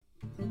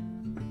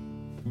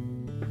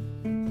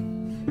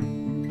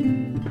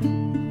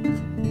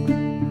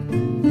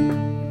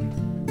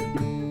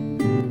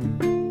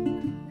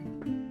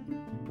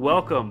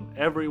welcome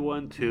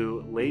everyone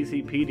to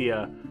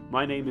Lazypedia.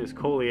 My name is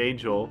Coley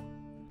Angel.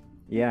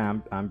 Yeah,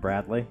 I'm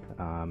Bradley.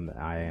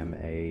 I am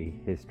a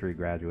history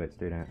graduate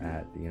student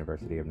at the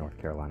University of North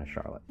Carolina,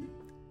 Charlotte.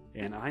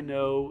 And I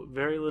know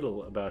very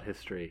little about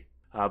history.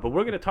 But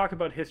we're going to talk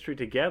about history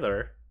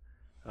together,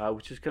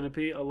 which is going to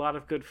be a lot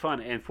of good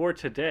fun. And for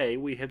today,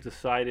 we have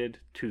decided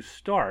to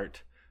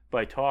start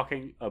by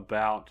talking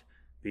about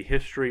the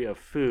history of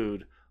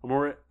food, or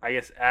more, I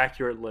guess,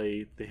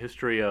 accurately, the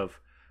history of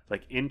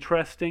like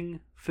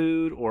interesting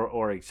food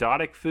or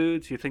exotic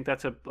foods. You think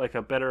that's a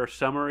better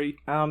summary?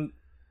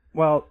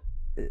 Well,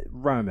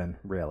 Roman,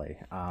 really.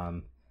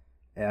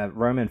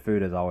 Roman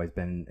food has always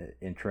been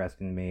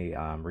interesting to me.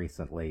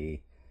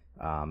 Recently,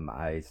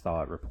 I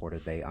saw it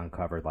reported they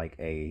uncovered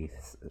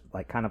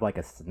kind of like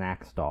a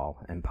snack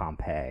stall in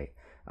Pompeii.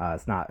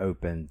 It's not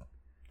open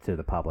to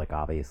the public,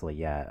 obviously,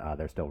 yet.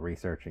 They're still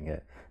researching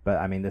it. But,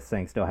 I mean, this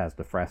thing still has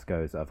the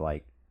frescoes of,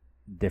 like,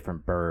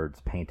 different birds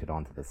painted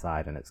onto the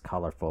side, and it's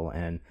colorful.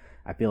 And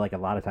I feel like a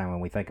lot of time when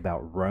we think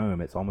about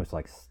Rome, it's almost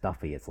like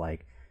stuffy. It's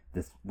like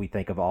this, we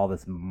think of all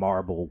this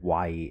marble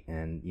white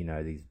and, you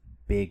know, these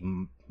big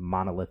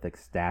monolithic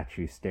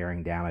statues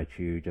staring down at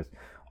you, just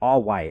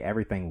all white,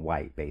 everything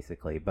white,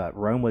 basically. But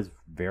Rome was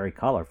very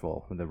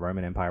colorful. The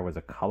Roman Empire was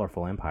a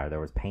colorful empire. There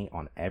was paint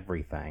on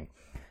everything.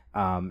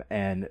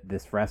 And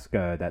this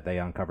fresco that they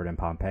uncovered in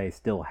Pompeii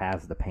still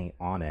has the paint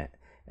on it.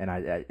 And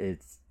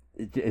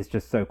it's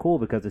just so cool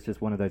because it's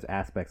just one of those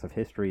aspects of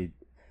history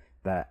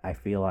that I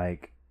feel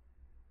like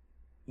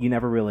you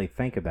never really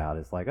think about.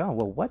 It's like, oh,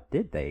 well, what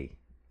did they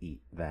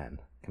eat then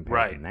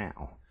compared to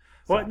now?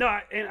 So. Well, no,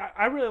 and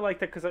I really like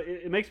that because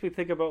it makes me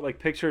think about like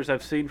pictures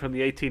I've seen from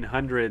the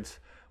 1800s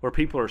where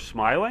people are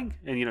smiling,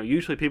 and you know,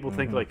 usually people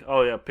think like,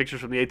 oh yeah,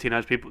 pictures from the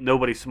 1800s,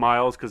 nobody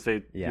smiles because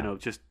they you know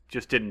just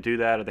didn't do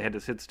that, or they had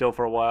to sit still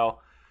for a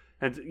while,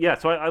 and yeah,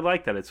 so I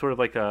like that. It's sort of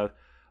like a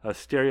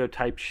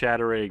stereotype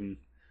shattering.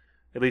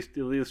 At least,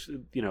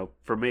 you know,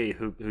 for me,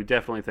 who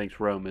definitely thinks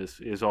Rome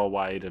is all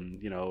white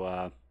and, you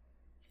know,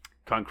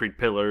 concrete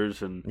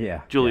pillars and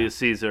Julius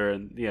Caesar,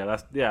 and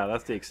that's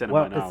the extent of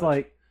my knowledge. Well, it's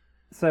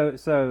like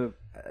so,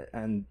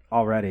 and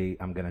already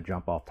I'm going to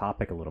jump off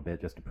topic a little bit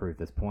just to prove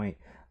this point.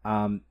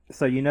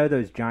 So you know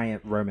those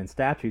giant Roman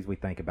statues we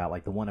think about,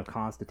 like the one of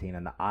Constantine,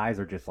 and the eyes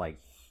are just like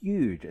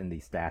huge in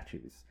these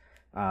statues,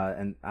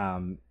 and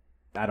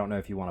I don't know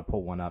if you want to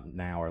pull one up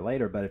now or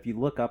later, but if you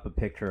look up a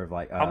picture of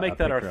I'll make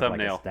that our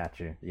thumbnail.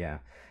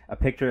 A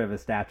picture of a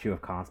statue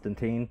of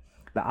Constantine,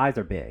 the eyes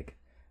are big.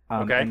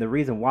 Okay. And the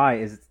reason why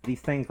is these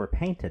things were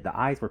painted. The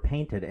eyes were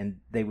painted, and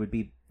they would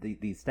be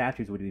these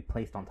statues would be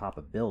placed on top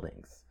of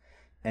buildings,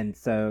 and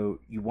so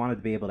you wanted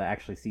to be able to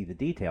actually see the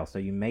detail. So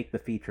you make the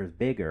features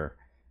bigger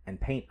and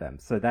paint them.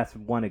 So that's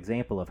one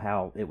example of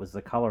how it was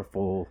a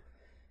colorful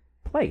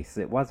place.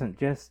 It wasn't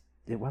just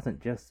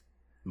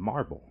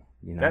marble.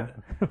 You know?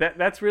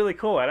 That's really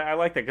cool. I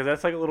like that because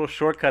that's like a little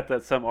shortcut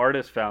that some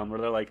artists found where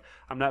they're like,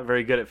 I'm not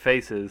very good at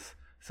faces,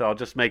 so I'll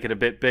just make it a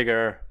bit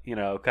bigger, you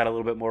know, got a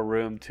little bit more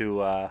room to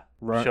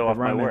show off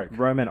my work.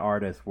 Roman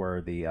artists were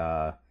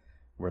the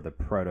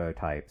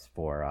prototypes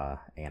for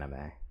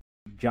anime.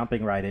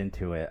 Jumping right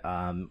into it,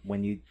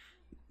 when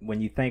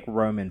you think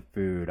Roman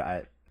food,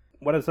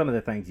 what are some of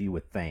the things you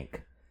would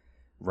think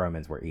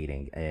Romans were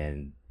eating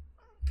in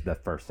the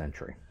first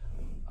century?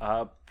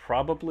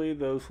 Probably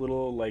those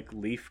little like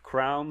leaf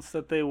crowns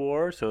that they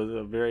wore. So it's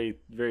a very,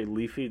 very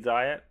leafy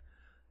diet.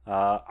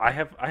 I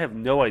have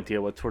no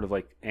idea what sort of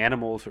like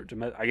animals or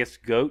I guess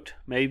goat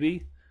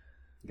maybe.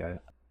 Got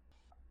it.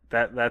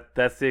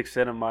 That's the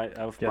extent of my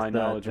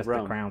knowledge of Rome.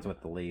 Just the crowns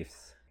with the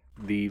leaves.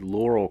 The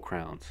laurel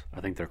crowns,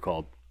 I think they're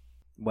called.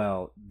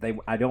 Well,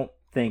 I don't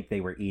think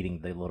they were eating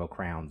the little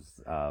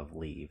crowns of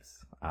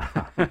leaves.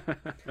 A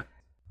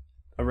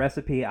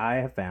recipe I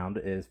have found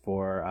is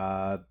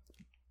for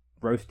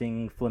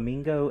roasting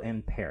flamingo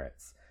and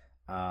parrots.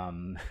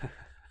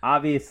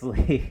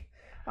 Obviously,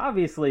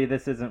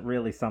 this isn't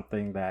really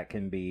something that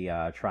can be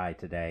tried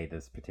today,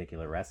 this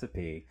particular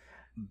recipe,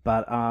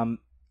 but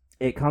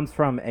it comes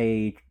from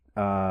a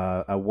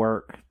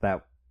work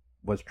that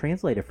was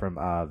translated from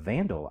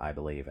Vandal, I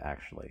believe,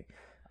 actually.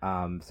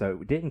 So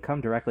it didn't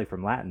come directly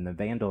from Latin. The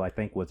Vandal, I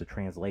think, was a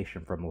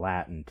translation from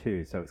Latin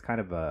too. So it's kind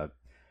of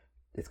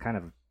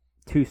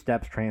two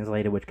steps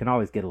translated, which can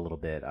always get a little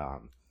bit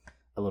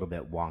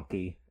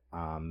wonky.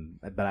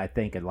 But I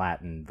think a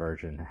Latin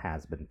version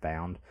has been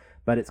found.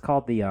 But it's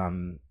called the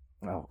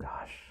oh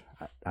gosh,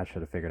 I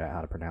should have figured out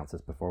how to pronounce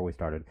this before we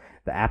started.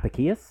 The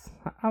Apicius,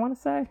 I want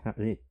to say.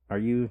 Are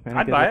you any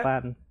good with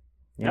Latin?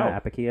 Yeah, no.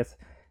 Apicius.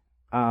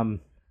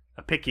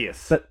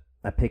 Apicius. But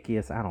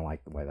Apicius, I don't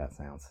like the way that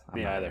sounds.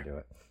 Me either. Gonna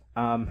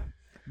do it.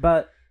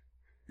 But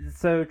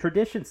so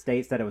tradition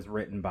states that it was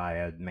written by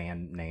a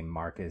man named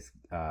Marcus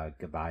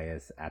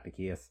Gabius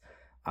Apicius,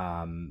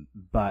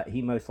 but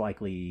he most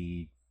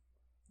likely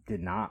did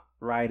not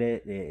write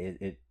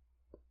it.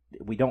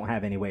 We don't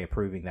have any way of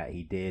proving that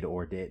he did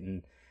or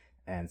didn't,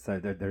 and so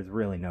there's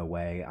really no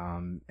way.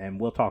 And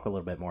we'll talk a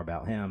little bit more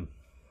about him.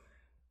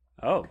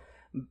 Oh,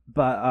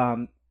 but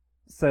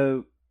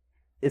so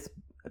it's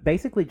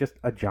basically just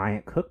a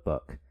giant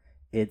cookbook.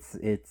 It's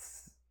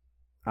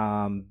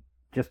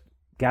just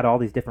got all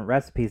these different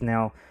recipes.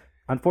 Now,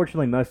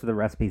 unfortunately, most of the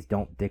recipes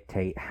don't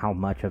dictate how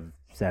much of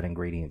said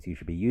ingredients you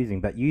should be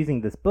using, but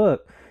using this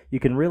book, you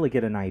can really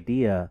get an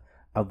idea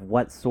of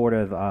what sort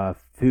of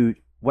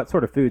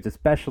foods,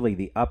 especially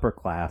the upper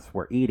class,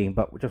 were eating,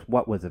 but just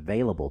what was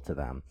available to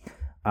them.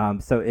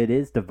 So it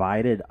is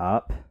divided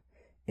up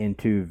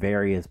into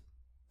various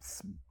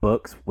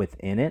books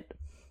within it.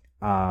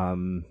 I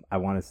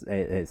want to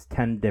say it's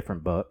 10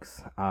 different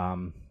books.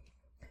 And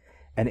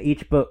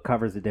each book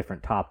covers a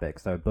different topic.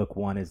 So book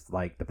 1 is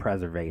like the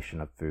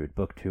preservation of food.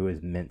 Book 2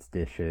 is minced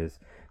dishes.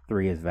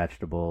 3 is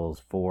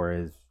vegetables. 4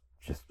 is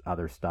just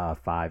other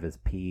stuff. 5 is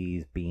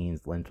peas,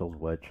 beans, lentils,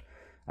 which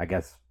I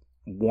guess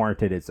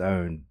warranted its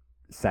own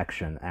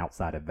section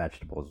outside of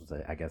vegetables.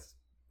 I guess,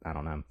 I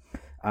don't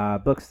know.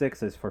 Book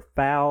 6 is for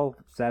fowl.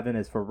 7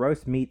 is for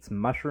roast meats,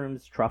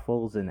 mushrooms,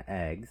 truffles, and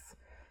eggs.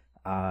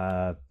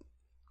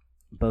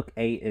 Book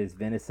 8 is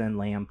venison,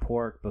 lamb,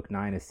 pork. Book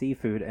 9 is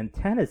seafood. And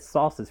 10 is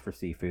sauces for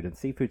seafood. And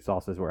seafood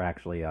sauces were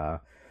actually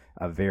a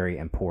very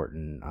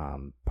important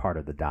part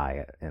of the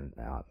diet and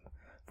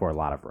for a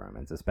lot of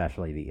Romans,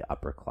 especially the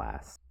upper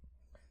class.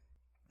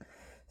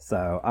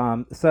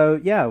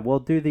 So yeah, we'll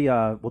do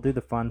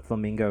the fun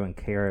flamingo and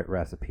carrot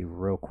recipe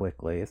real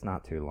quickly. It's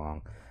not too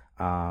long.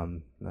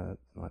 Let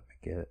me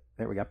get it.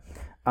 There we go.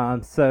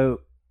 So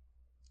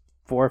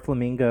for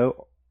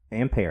flamingo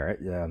and parrot,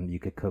 you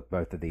could cook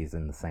both of these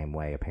in the same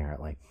way.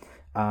 Apparently,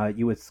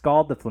 you would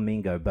scald the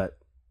flamingo, but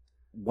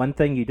one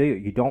thing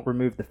you don't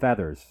remove the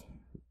feathers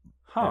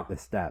at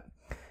this step.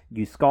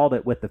 You scald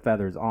it with the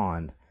feathers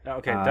on.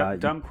 Okay,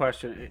 dumb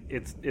question.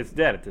 It's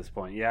dead at this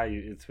point. Yeah,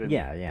 it's been.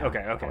 Yeah.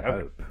 Okay.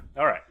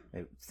 All right.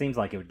 It seems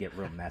like it would get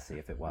real messy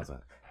if it wasn't.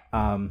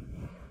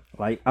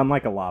 Like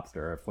unlike a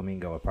lobster, a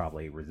flamingo would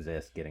probably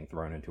resist getting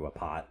thrown into a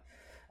pot.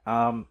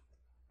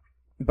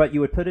 But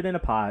you would put it in a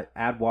pot,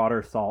 add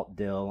water, salt,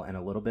 dill, and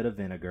a little bit of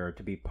vinegar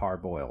to be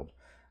parboiled.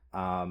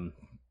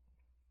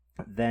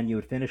 Then you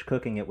would finish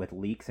cooking it with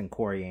leeks and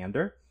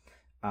coriander.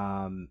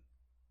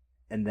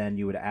 And then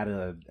you would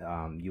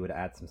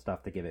add some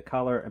stuff to give it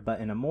color, but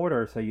in a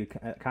mortar, so you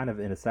kind of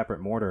in a separate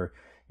mortar,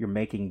 you're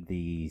making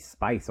the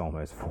spice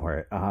almost for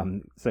it.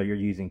 So you're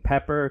using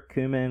pepper,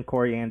 cumin,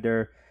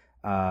 coriander,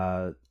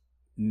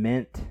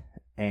 mint,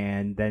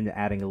 and then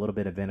adding a little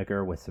bit of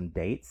vinegar with some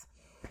dates.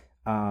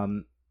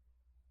 And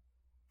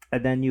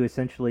then you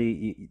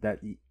essentially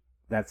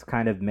that's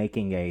kind of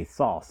making a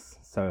sauce,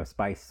 so a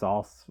spice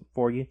sauce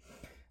for you.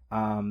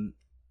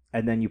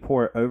 And then you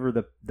pour it over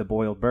the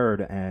boiled bird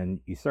and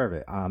you serve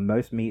it.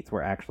 Most meats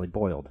were actually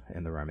boiled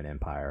in the Roman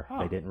Empire.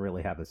 They didn't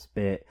really have a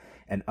spit,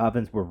 and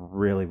ovens were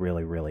really,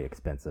 really, really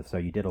expensive. So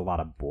you did a lot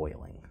of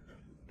boiling.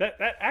 That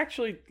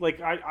actually,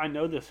 like, I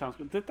know this sounds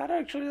good. That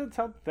actually doesn't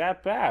sound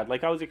that bad.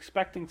 Like, I was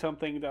expecting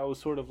something that was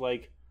sort of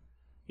like,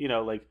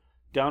 like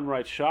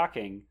downright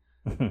shocking.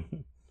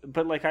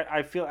 But like,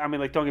 I feel, I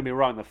mean, like, don't get me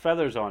wrong, the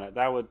feathers on it,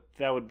 that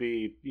would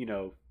be,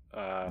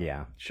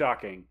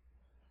 shocking.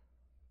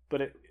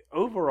 But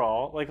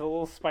overall, like a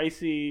little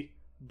spicy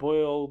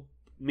boiled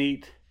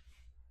meat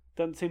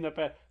doesn't seem that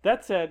bad.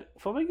 That said,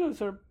 flamingos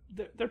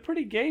they're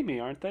pretty gamey,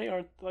 aren't they?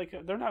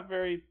 They're not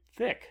very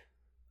thick.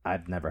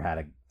 I've never had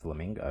a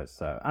flamingo,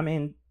 so I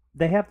mean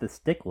they have the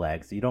stick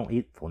legs. You don't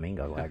eat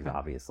flamingo legs,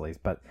 obviously,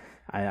 but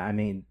I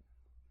mean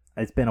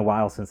it's been a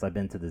while since I've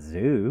been to the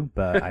zoo,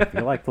 but I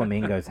feel like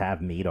flamingos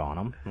have meat on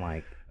them.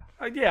 Like,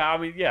 yeah, I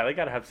mean, yeah, they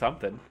got to have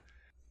something.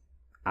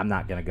 I'm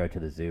not going to go to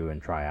the zoo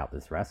and try out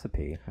this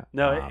recipe.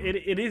 No,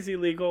 it is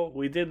illegal.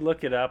 We did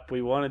look it up.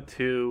 We wanted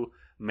to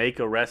make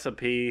a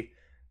recipe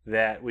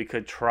that we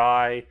could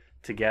try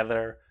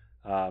together,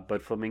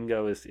 but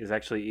flamingo is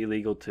actually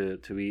illegal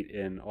to eat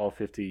in all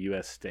 50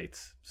 U.S.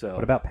 states. So,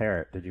 what about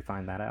parrot? Did you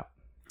find that out?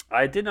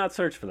 I did not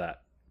search for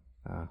that.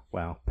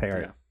 Well,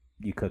 parrot,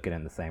 you cook it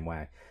in the same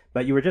way.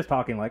 But you were just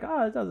talking like,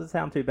 oh, it doesn't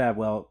sound too bad.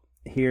 Well,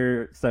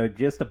 so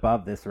just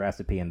above this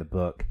recipe in the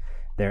book,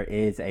 there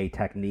is a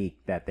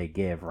technique that they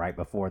give right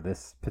before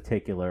this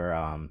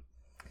particular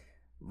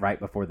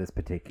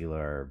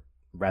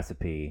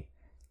recipe.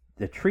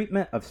 The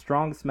treatment of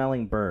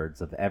strong-smelling birds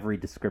of every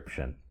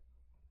description.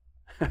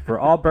 For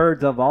all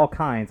birds of all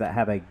kinds that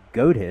have a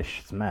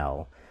goatish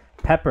smell,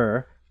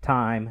 pepper,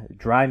 thyme,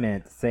 dry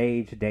mint,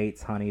 sage,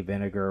 dates, honey,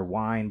 vinegar,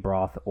 wine,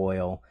 broth,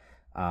 oil.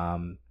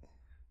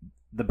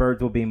 The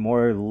birds will be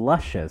more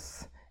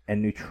luscious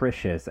and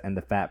nutritious and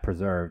the fat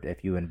preserved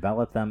if you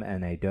envelop them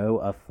in a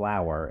dough of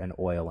flour and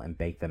oil and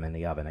bake them in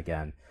the oven.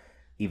 Again,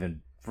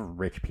 even for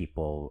rich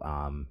people,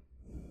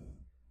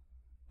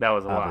 that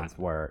was a ovens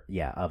lot.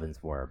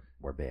 Ovens were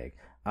big.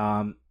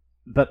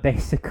 But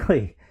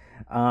basically,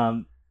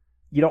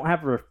 you don't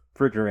have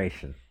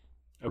refrigeration.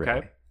 Okay,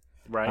 really.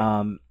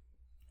 Right.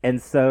 And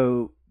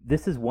so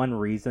this is one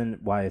reason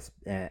why,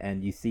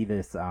 and you see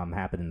this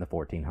happen in the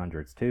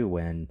 1400s too,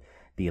 when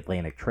the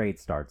Atlantic trade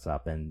starts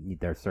up and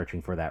they're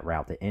searching for that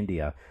route to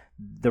India.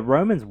 The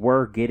Romans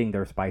were getting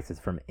their spices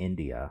from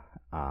India.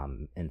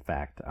 In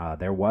fact,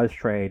 there was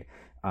trade.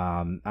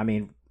 I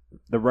mean,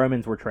 the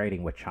Romans were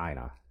trading with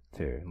China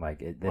too.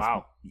 Like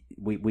wow.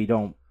 We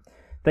don't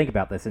think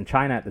about this. And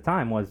China at the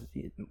time was,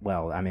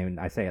 well, I mean,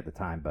 I say at the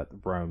time, but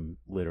Rome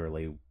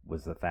literally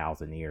was a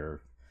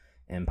 1,000-year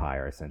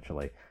empire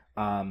essentially.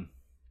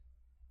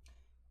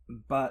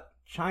 But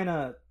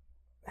China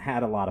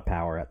had a lot of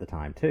power at the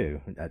time too,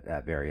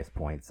 at various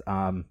points.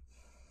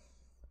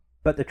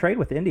 But the trade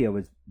with India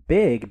was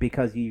big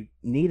because you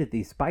needed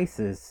these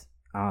spices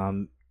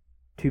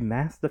to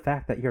mask the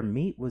fact that your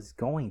meat was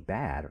going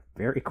bad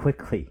very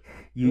quickly.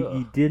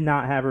 You did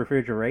not have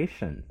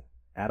refrigeration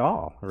at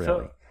all,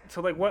 really.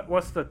 So like,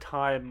 what's the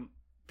time?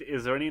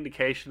 Is there any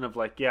indication of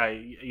like, yeah,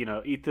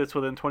 eat this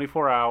within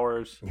 24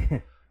 hours,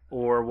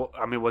 or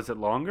I mean, was it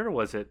longer?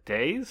 Was it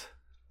days?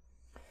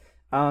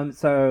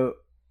 So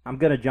I'm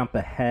gonna jump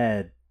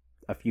ahead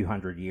a few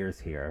hundred years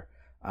here.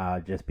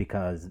 Just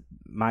because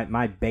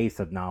my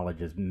base of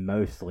knowledge is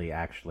mostly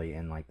actually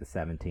in like the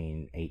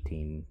 17,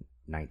 18,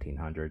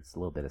 1900s, a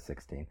little bit of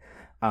 16.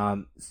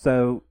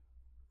 So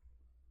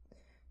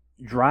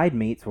dried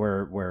meats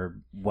were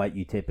what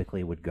you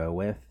typically would go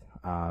with.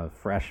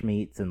 Fresh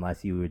meats,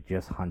 unless you had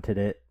just hunted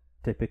it,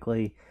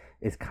 typically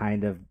is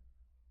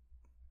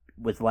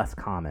was less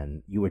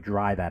common. You would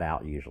dry that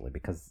out usually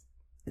because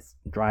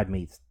dried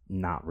meat's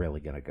not really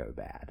going to go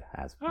bad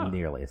as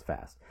nearly as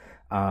fast.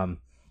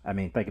 I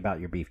mean, think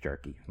about your beef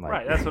jerky. Like,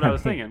 right, that's what I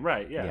was thinking.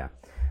 Right, yeah.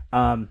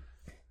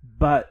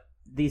 But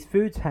these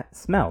foods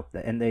smelled,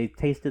 and they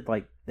tasted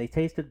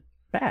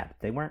bad.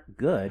 They weren't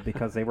good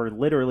because they were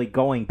literally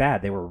going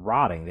bad. They were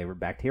rotting.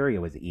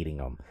 Bacteria was eating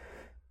them.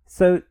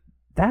 So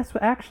that's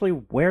actually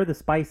why the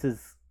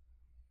spices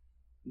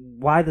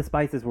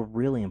were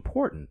really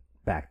important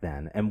back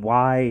then, and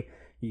why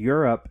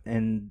Europe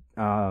in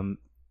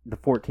the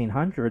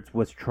 1400s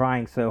was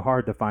trying so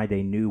hard to find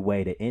a new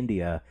way to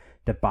India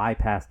to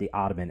bypass the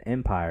Ottoman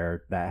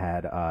Empire that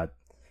had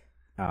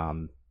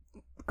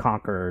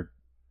conquered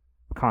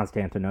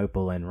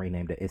Constantinople and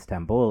renamed it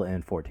Istanbul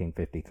in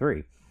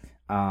 1453.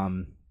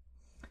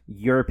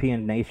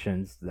 European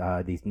nations,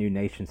 these new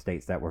nation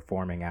states that were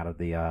forming out of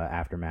the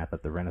aftermath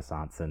of the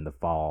Renaissance and the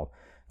fall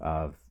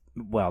of,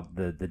 well,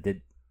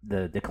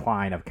 the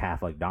decline of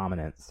Catholic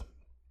dominance,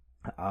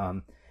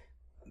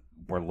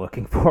 were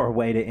looking for a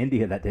way to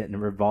India that didn't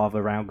revolve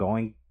around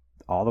going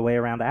all the way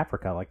around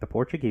Africa like the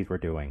Portuguese were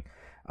doing,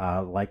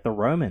 like the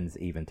Romans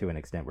even to an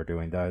extent were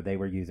doing, though they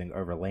were using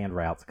overland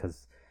routes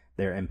because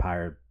their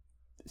empire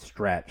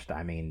stretched,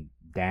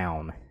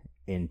 down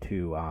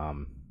into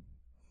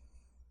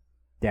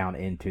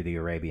the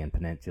Arabian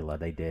Peninsula.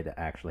 They did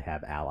actually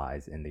have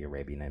allies in the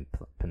Arabian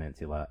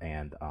Peninsula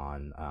and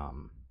on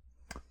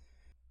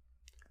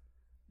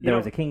there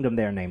was a kingdom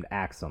there named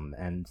Axum,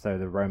 and so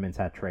the Romans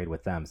had trade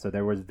with them. So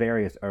there was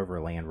various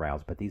overland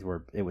routes, but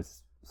it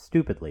was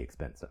stupidly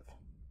expensive.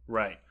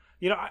 Right.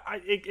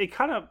 It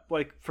kind of,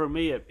 like, for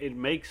me, it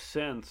makes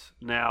sense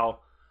now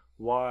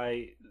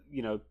why,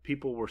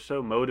 people were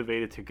so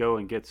motivated to go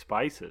and get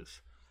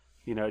spices.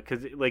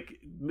 Because,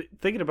 like,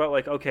 thinking about,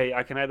 like, okay,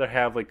 I can either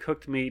have, like,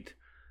 cooked meat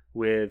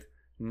with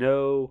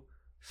no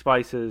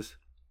spices.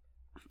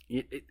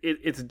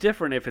 It's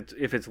different if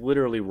it's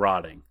literally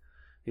rotting.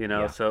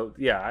 So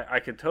yeah, I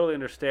can totally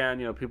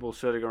understand, people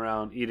sitting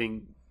around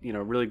eating,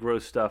 really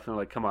gross stuff and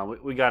like, come on,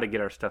 we got to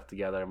get our stuff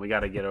together and we got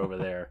to get over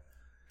there.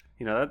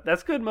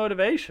 That's good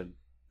motivation.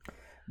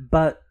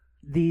 But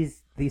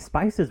these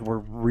spices were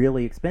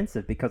really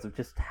expensive because of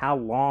just how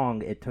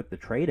long it took to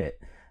trade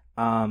it.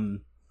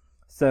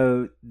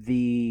 So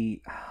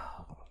the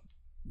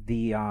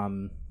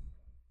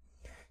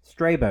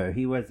Strabo,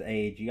 he was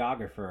a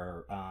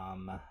geographer.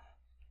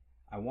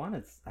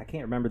 I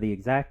can't remember the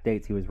exact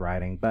dates he was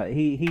writing, but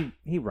he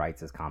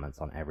writes his comments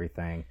on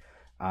everything.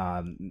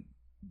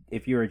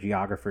 If you're a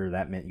geographer,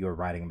 that meant you were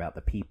writing about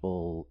the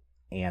people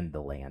and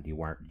the land. You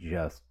weren't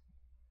just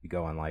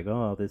going like,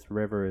 oh, this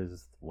river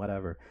is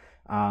whatever.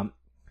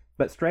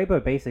 But Strabo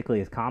basically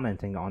is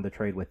commenting on the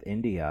trade with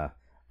India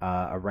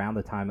around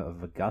the time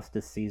of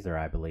Augustus Caesar,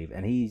 I believe,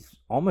 and he's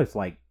almost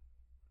like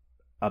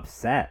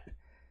upset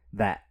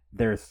that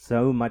there's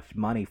so much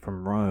money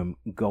from Rome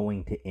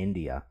going to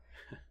India.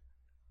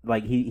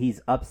 Like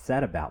he's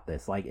upset about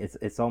this. Like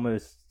it's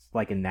almost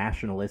like a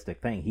nationalistic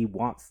thing. He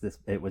wants this.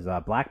 It was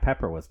black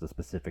pepper was the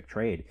specific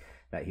trade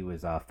that he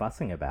was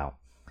fussing about.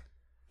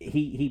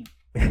 He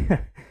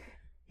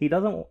he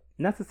doesn't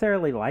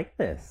necessarily like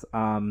this.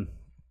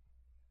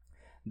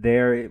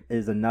 There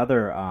is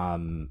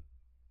another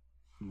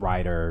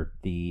writer,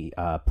 the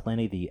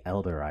Pliny the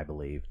Elder, I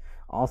believe,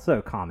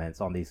 also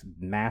comments on these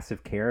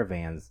massive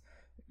caravans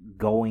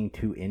going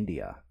to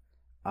India,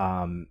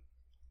 and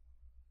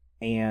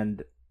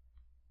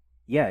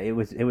yeah, it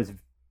was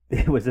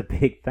a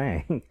big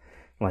thing.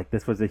 Like,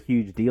 this was a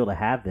huge deal to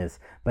have this,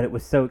 but it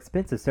was so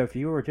expensive. So if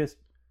you were just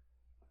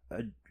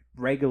a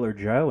regular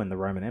Joe in the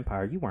Roman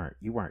Empire, you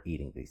weren't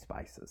eating these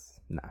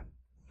spices. No.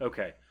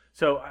 Okay,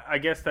 so I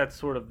guess that's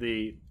sort of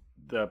the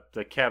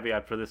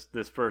caveat for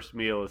this first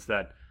meal is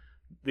that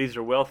these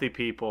are wealthy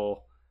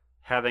people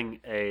having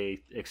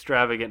a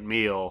extravagant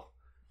meal.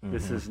 Mm-hmm.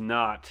 This is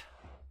not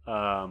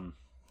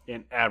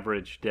an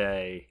average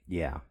day.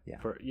 Yeah.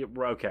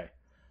 Okay.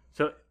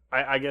 So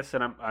I guess,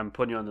 and I'm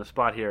putting you on the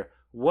spot here.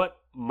 What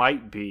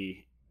might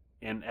be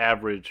an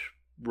average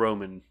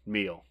Roman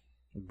meal?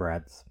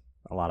 Breads,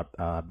 a lot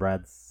of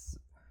breads,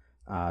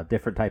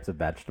 different types of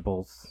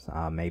vegetables,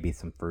 maybe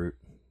some fruit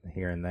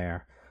here and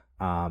there.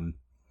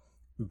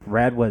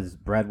 Bread was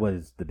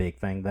the big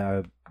thing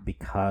though,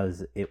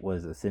 because it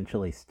was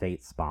essentially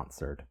state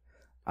sponsored.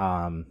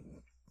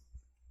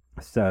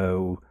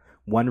 So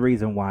one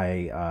reason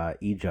why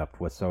Egypt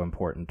was so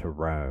important to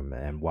Rome,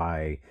 and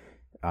why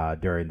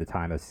during the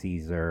time of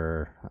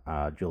Caesar,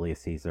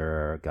 Julius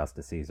Caesar,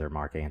 Augustus Caesar,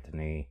 Mark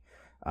Antony,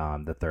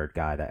 the third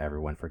guy that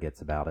everyone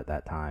forgets about at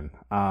that time.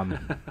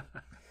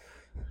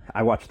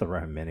 I watched the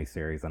Rome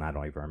miniseries and I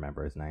don't even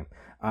remember his name.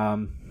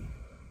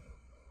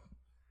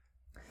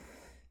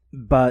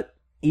 But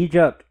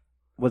Egypt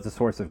was a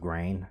source of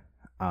grain,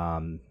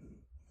 and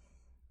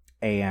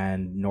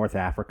North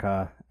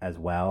Africa as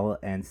well.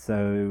 And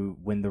so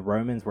when the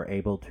Romans were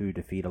able to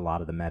defeat a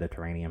lot of the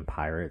Mediterranean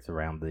pirates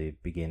around the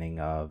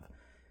beginning of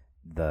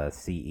the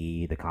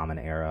CE, the Common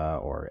Era,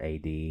 or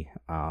AD,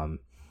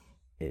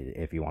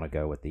 if you want to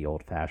go with the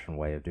old-fashioned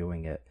way of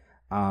doing it,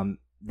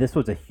 this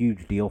was a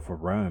huge deal for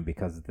Rome,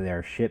 because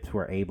their ships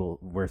were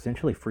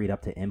essentially freed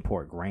up to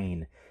import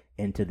grain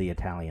into the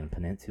Italian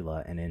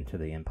peninsula and into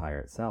the empire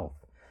itself.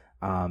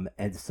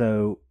 And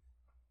so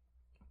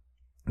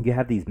you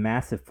have these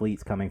massive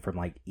fleets coming from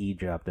like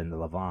Egypt and the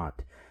Levant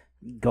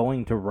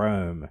going to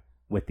Rome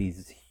with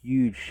these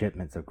huge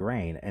shipments of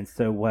grain. And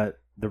so what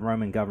the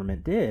Roman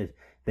government did,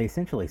 they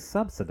essentially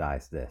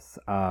subsidized this.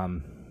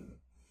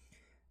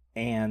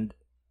 And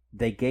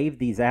they gave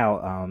these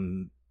out.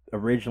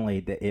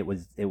 Originally, it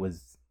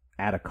was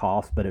at a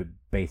cost, but it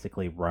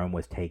basically Rome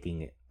was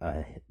taking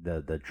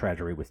the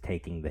treasury was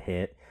taking the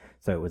hit,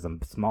 so it was a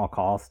small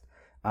cost.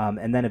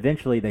 And then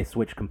eventually they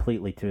switched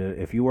completely to,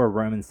 if you were a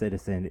Roman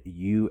citizen,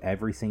 you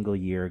every single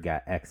year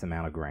got X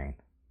amount of grain.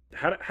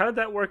 How did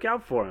that work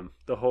out for him?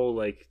 The whole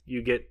like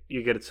you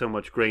get so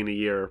much grain a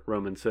year,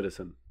 Roman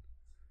citizen.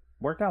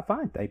 Worked out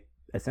fine. They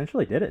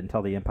essentially did it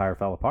until the empire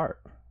fell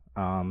apart.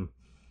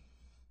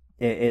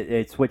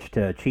 It switched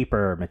to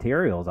cheaper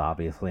materials,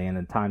 obviously, and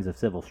in times of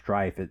civil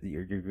strife,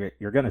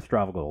 you're going to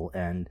struggle.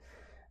 And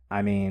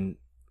I mean,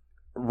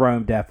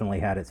 Rome definitely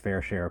had its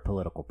fair share of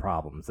political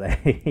problems.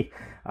 They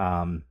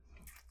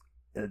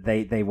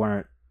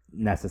weren't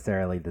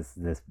necessarily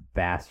this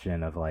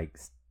bastion of like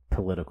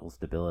political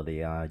stability.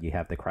 You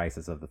have the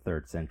crisis of the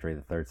third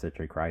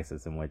century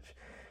crisis, in which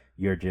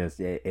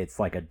it's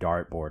like a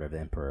dartboard of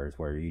emperors,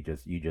 where you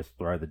just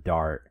throw the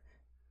dart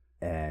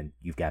and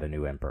you've got a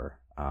new emperor.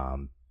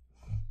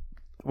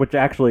 Which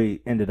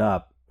actually ended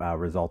up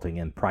resulting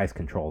in price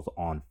controls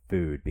on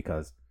food,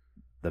 because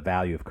the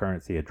value of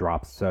currency had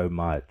dropped so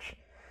much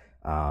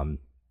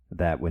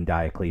that when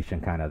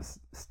Diocletian kind of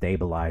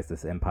stabilized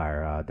this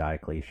empire,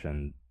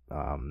 Diocletian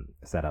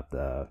set up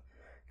the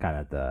kind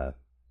of the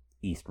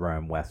East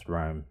Rome, West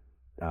Rome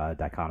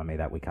dichotomy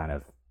that we kind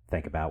of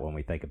think about when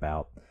we think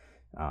about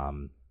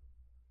the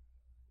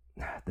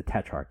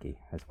Tetrarchy,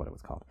 is what it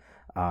was called.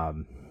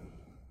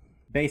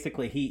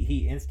 Basically,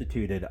 he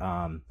instituted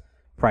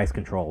price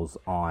controls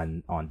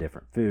on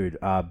different food.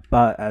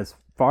 But as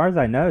far as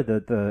I know,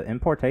 the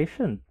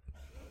importation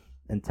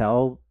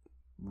until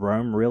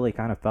Rome really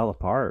kind of fell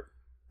apart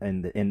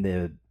in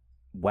the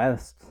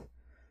West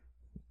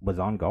was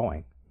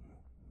ongoing.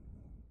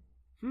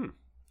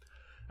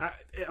 I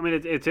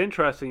mean, it's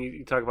interesting.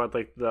 You talk about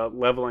like the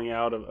leveling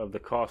out of the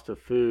cost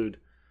of food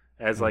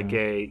as like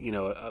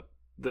the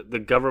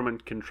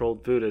government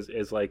controlled food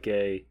is like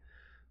it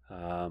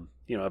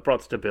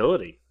brought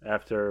stability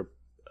after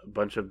a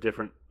bunch of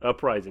different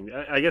uprisings.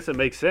 I guess it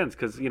makes sense,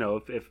 because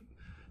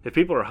if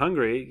people are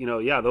hungry,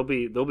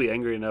 they'll be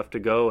angry enough to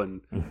go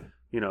and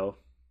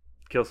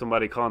kill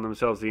somebody calling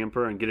themselves the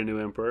emperor and get a new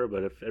emperor.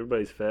 But if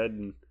everybody's fed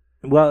and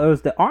Well, it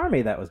was the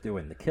army that was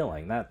doing the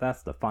killing.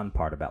 That's the fun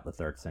part about the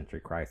third century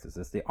crisis.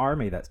 It's the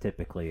army that's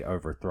typically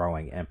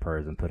overthrowing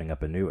emperors and putting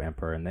up a new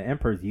emperor, and the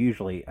emperor is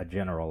usually a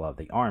general of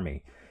the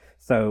army.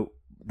 So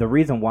the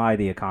reason why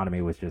the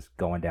economy was just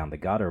going down the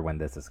gutter when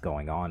this is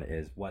going on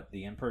is what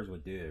the emperors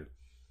would do.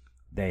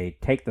 They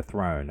take the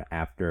throne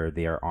after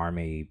their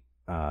army,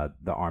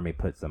 the army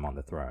puts them on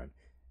the throne,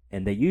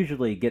 and they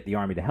usually get the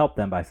army to help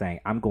them by saying,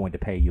 "I'm going to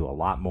pay you a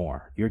lot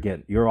more.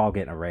 You're all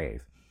getting a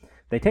raise."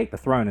 They take the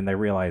throne and they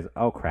realize,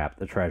 oh crap,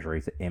 the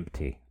treasury's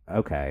empty.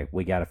 Okay,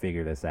 we got to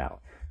figure this out.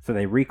 So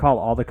they recall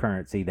all the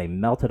currency, they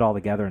melt it all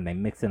together, and they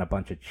mix in a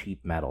bunch of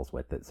cheap metals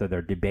with it. So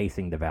they're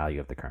debasing the value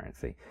of the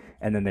currency.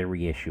 And then they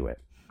reissue it.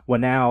 Well,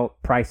 now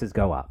prices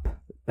go up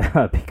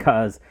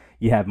because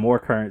you have more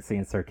currency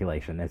in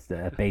circulation. It's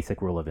the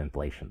basic rule of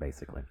inflation,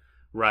 basically.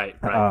 Right.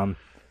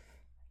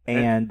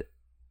 And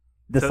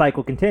the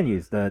cycle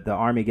continues. The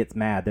army gets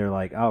mad. They're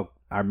like, oh,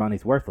 our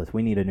money's worthless.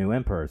 We need a new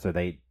emperor. So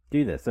they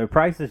do this. So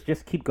prices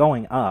just keep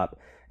going up,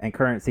 and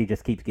currency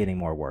just keeps getting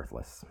more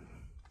worthless.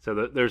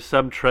 So there's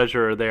some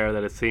treasurer there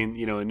that has seen,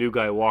 a new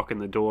guy walk in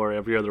the door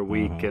every other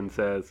week and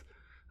says,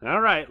 "All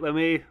right, let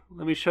me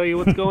show you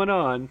what's going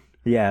on."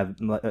 Yeah,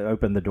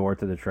 open the door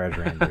to the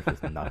treasury and there's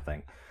just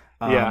nothing.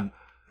 Yeah.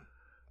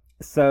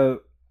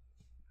 So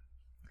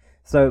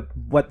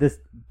what this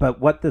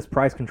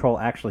price control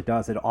actually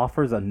does, it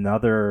offers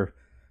another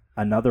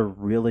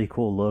really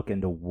cool look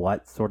into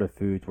what sort of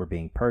foods were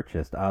being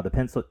purchased.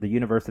 The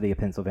University of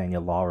Pennsylvania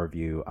Law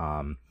Review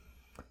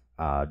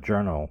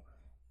journal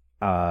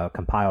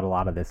compiled a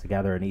lot of this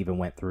together and even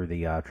went through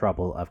the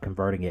trouble of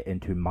converting it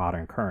into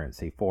modern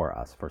currency for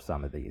us for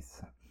some of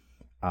these.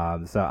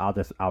 So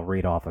I'll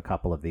read off a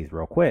couple of these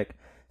real quick.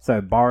 So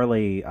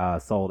barley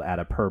sold at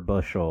a per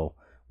bushel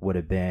would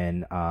have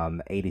been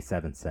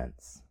 87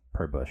 cents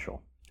per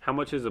bushel. How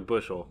much is a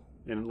bushel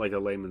in like a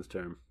layman's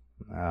term?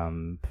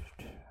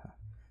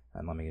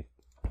 And let me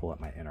pull up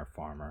my Inner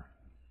Farmer.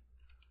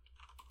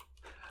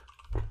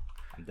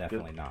 I'm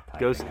definitely not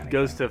typing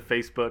goes to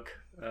Facebook.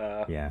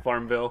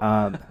 Farmville.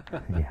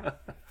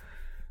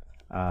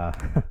 Yeah.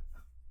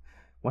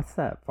 What's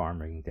that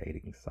farming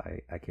dating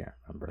site? I can't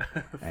remember.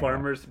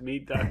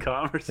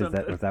 Farmersmeat.com or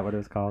something. Was that what it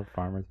was called?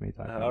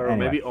 Farmersmeat.com? Or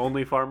anyway. Maybe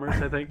Only Farmers,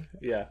 I think.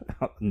 Yeah.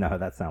 No,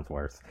 that sounds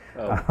worse.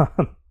 Oh.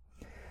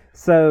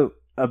 So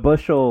a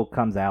bushel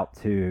comes out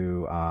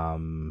to...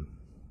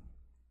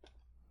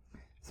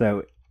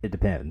 So it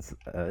depends,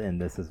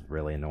 and this is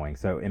really annoying.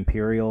 So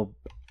imperial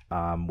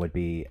would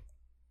be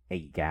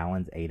 8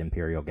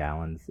 imperial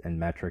gallons, and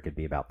metric it'd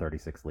be about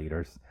 36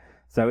 liters.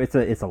 So it's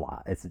a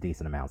lot. It's a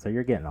decent amount. So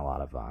you're getting a lot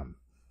of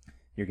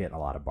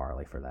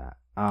barley for that.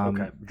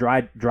 Okay.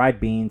 Dried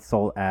beans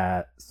sold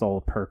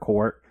per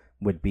quart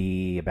would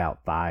be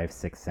about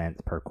 5-6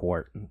 cents per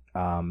quart.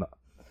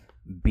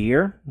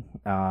 Beer,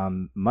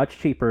 much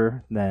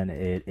cheaper than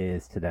it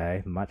is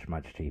today. Much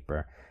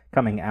cheaper,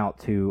 coming out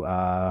to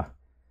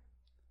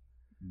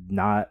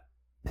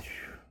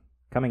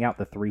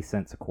 3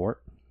 cents a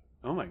quart.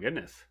 Oh my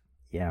goodness.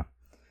 Yeah.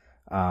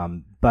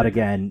 But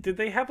again, did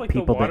they have like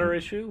the water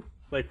issue,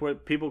 like where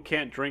people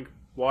can't drink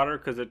water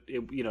because it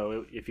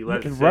if you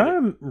let it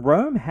sit,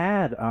 Rome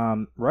had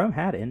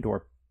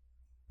indoor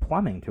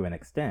plumbing to an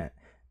extent,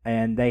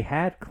 and they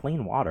had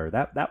clean water.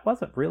 That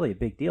wasn't really a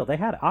big deal. They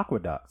had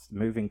aqueducts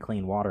moving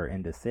clean water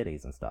into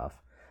cities and stuff.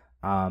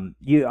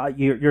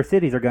 Your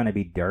cities are going to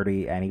be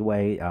dirty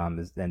anyway,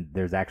 and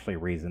there's actually a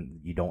reason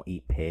you don't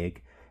eat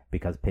pig,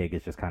 because pig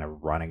is just kind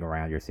of running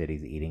around your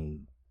cities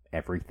eating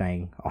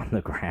everything on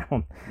the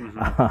ground.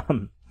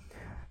 Mm-hmm.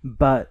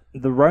 But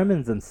the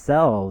Romans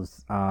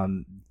themselves,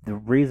 the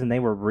reason they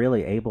were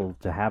really able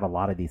to have a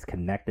lot of these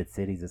connected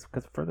cities is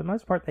because for the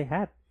most part they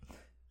had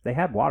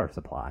water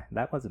supply.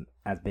 That wasn't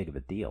as big of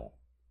a deal.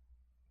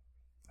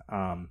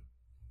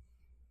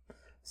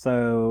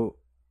 So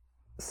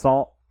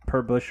salt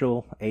per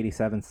bushel,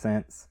 87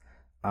 cents.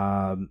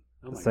 So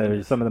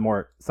goodness. some of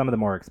the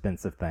more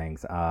expensive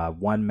things.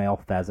 One male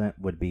pheasant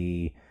would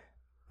be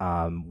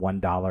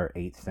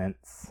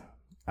 $1.08.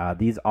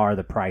 These are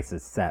the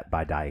prices set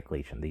by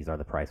Diocletian. These are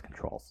the price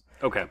controls.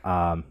 Okay.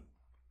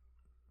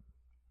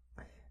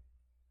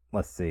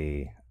 Let's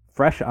see.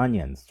 Fresh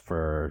onions.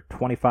 For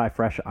 25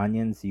 fresh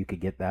onions, you could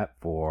get that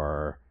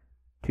for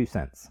 2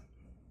 cents.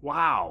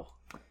 Wow.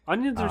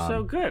 Onions are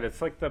so good.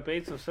 It's like the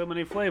base of so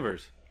many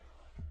flavors.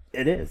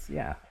 It is,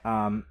 yeah.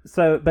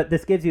 But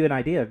this gives you an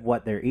idea of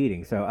what they're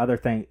eating. So other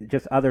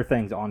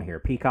things on here: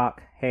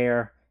 peacock,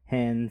 hare,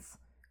 hens,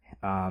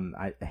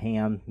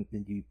 ham.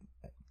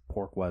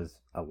 Pork was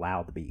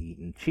allowed to be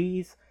eaten.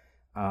 Cheese,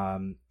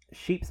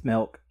 sheep's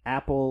milk,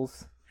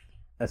 apples,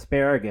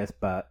 asparagus,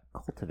 but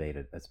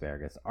cultivated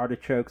asparagus,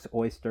 artichokes,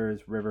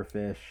 oysters, river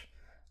fish.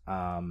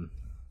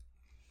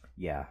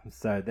 Yeah,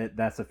 so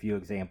that's a few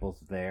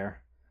examples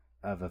there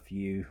of a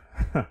few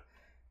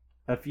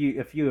a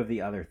few of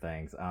the other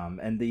things.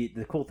 And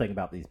the cool thing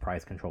about these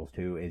price controls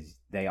too is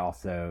they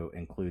also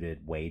included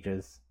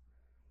wages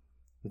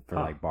for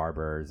like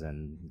barbers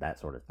and that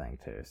sort of thing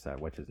too. So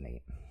which is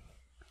neat.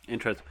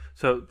 Interesting.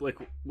 So like,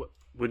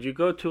 would you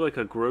go to like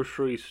a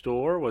grocery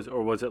store,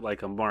 or was it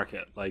like a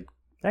market? Like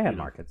they had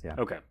markets, yeah.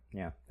 Okay.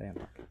 Yeah, they had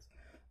markets.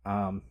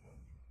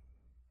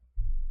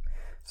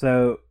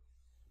 So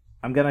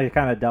I'm gonna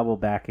kind of double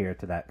back here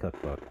to that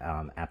cookbook,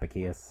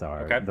 Apicius,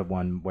 or the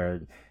one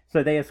where.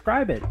 So they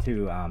ascribe it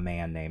to a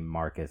man named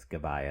Marcus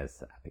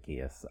Gavius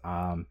Apicius,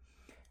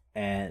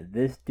 and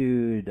this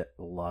dude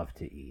loved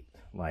to eat.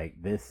 Like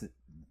this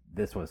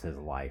was his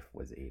life,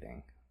 was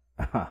eating.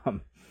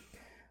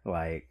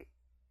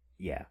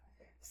 Yeah.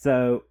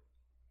 So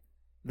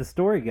the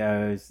story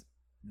goes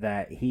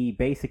that he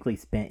basically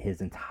spent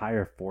his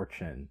entire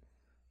fortune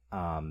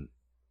on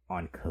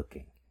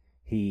cooking.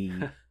 He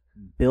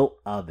built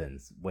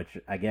ovens, which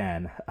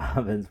again,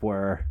 ovens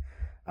were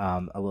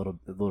a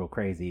little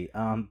crazy.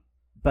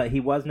 But he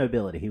was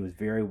nobility. He was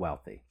very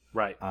wealthy.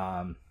 Right.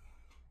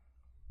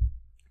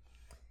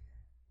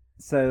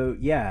 So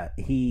yeah,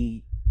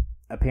 he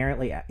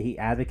apparently he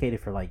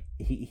advocated for like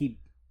he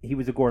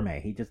was a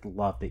gourmet. He just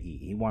loved to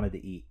eat. He wanted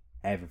to eat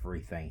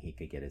everything he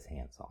could get his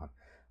hands on.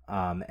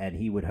 And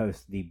he would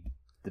host the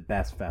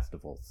best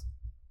festivals.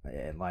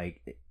 And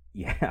like,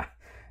 yeah.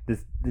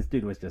 this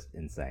dude was just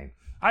insane.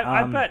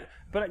 I bet,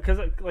 but because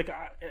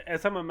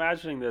as I'm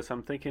imagining this,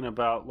 I'm thinking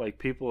about like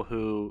people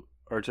who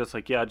are just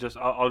like, yeah,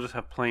 I'll just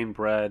have plain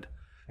bread,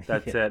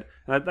 that's it,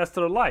 and that's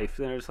their life.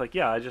 And they're just like,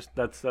 yeah,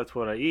 that's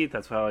what I eat,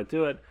 that's how I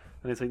do it.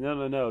 And it's like,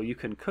 no, you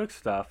can cook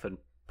stuff and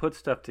put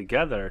stuff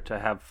together to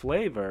have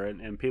flavor,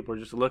 and people are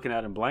just looking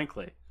at him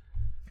blankly.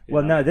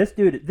 Well, no, this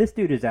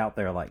dude is out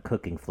there like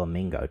cooking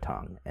flamingo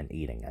tongue and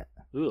eating it.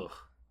 Ugh.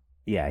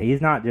 Yeah, he's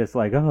not just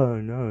like, oh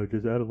no,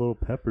 just add a little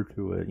pepper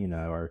to it,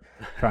 or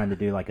trying to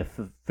do like a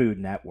Food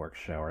Network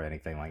show or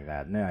anything like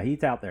that. No,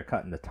 he's out there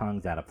cutting the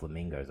tongues out of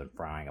flamingos and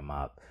frying them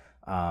up.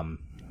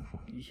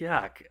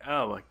 Yuck!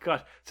 Oh my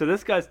gosh! So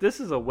this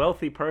is a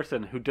wealthy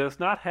person who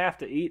does not have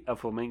to eat a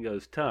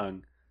flamingo's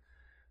tongue,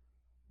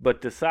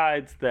 but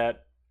decides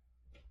that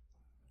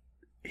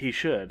he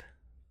should.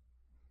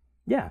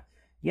 Yeah.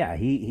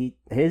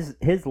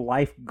 His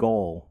life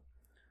goal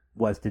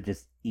was to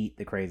just eat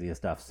the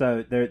craziest stuff.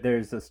 So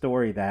there's a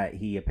story that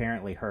he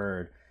apparently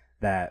heard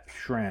that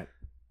shrimp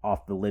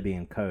off the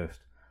Libyan coast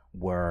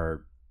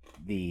were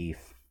the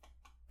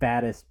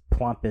fattest,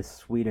 plumpest,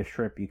 sweetest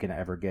shrimp you can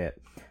ever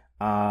get.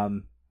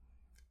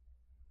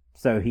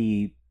 So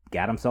he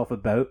got himself a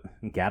boat,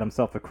 got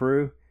himself a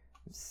crew,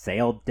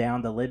 sailed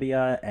down to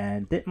Libya,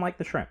 and didn't like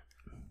the shrimp.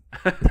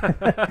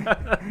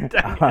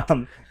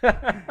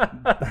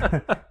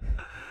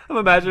 I'm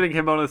imagining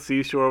him on a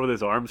seashore with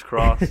his arms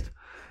crossed.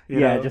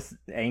 Just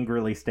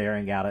angrily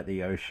staring out at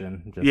the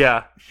ocean, just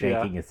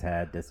shaking his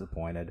head,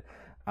 disappointed.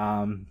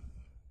 But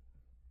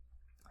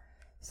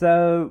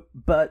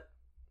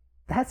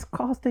that's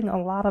costing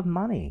a lot of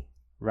money,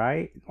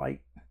 right?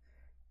 Like,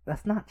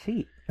 that's not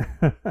cheap.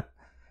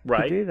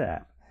 Right. To do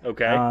that.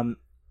 Okay.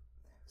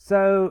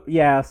 So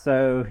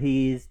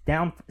his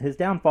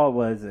downfall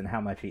was in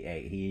how much he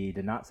ate. He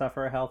did not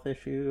suffer a health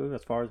issue,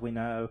 as far as we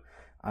know.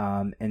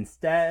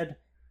 Instead,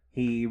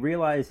 he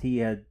realized he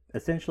had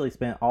essentially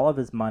spent all of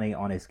his money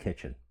on his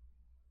kitchen.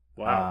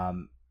 Wow.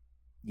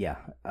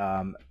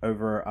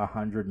 Over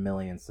 100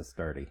 million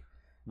sesterti.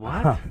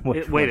 What?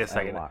 Wait a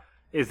second.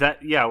 Is that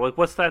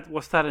what's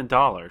that in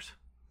dollars?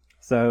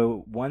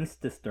 So one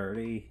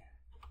sesterti,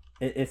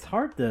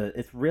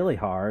 it's really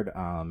hard.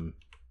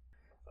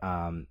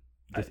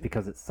 Just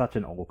because it's such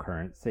an old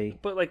currency.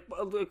 But like,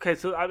 okay,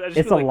 so I just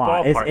it's feel a like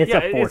lot. Ballpark. It's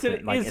a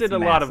fortune. Is it a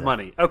lot of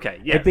money?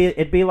 Okay, yes.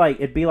 It'd be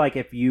like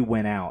if you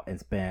went out and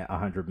spent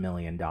 $100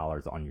 million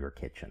on your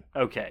kitchen.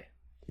 Okay.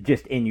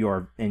 Just in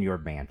your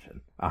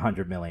mansion,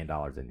 $100 million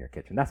in your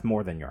kitchen. That's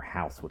more than your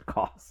house would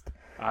cost.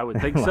 I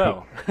would think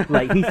so.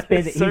 Like he's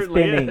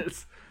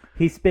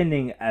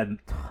spending a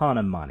ton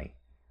of money,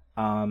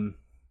 and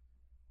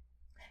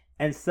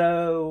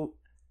so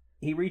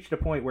he reached a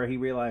point where he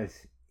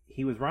realized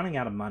he was running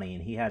out of money,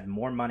 and he had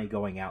more money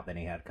going out than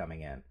he had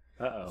coming in.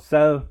 Uh-oh.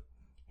 So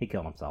he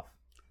killed himself.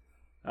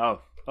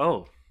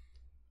 Oh.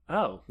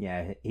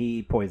 Yeah,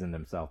 he poisoned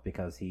himself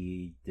because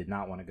he did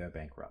not want to go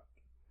bankrupt.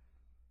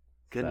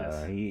 Goodness.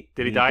 So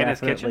did he die in his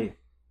kitchen?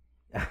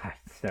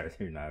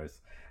 Who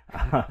knows?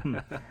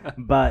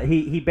 But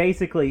he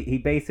basically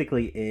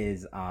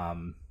is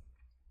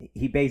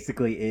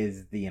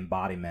the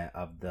embodiment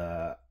of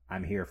the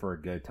 "I'm here for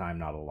a good time,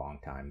 not a long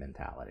time"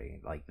 mentality.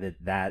 Like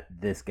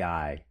this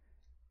guy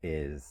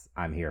is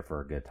 "I'm here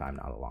for a good time,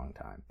 not a long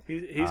time."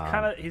 He's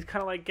kind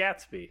of like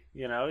Gatsby,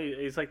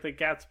 He's like the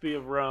Gatsby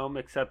of Rome,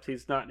 except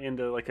he's not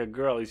into like a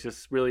girl. He's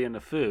just really into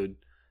food,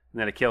 and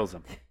then it kills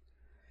him.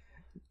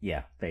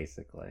 Yeah,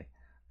 basically.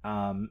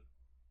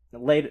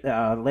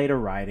 Later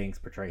writings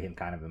portray him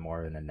kind of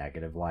more in a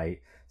negative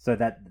light, so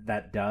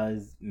that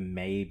does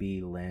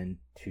maybe lend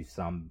to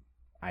some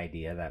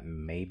idea that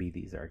maybe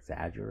these are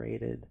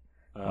exaggerated,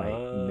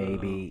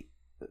 maybe,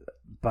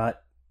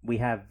 but we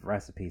have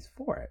recipes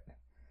for it.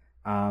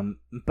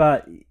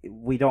 But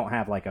we don't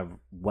have like a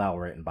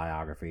well-written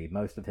biography.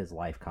 Most of his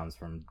life comes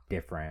from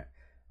different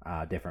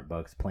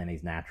books.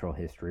 Pliny's Natural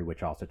History,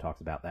 which also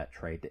talks about that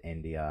trade to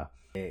India.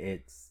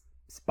 It's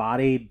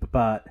spotty,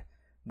 but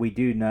we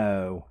do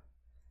know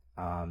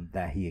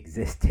that he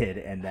existed,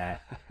 and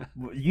that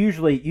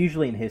usually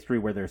in history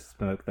where there's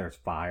smoke, there's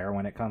fire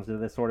when it comes to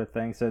this sort of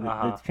thing. So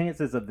the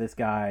chances of this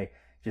guy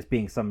just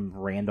being some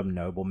random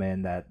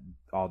nobleman that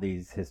all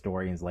these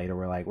historians later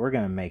were like, we're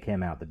going to make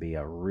him out to be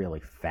a really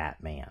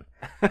fat man.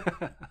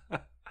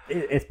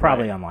 It's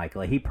probably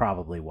unlikely. He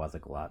probably was a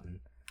glutton.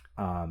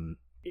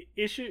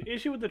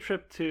 Issue with the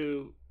trip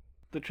to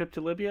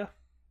Libya,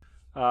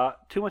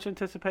 too much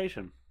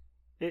anticipation.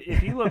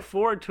 If you look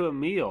forward to a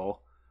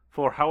meal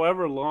for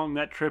however long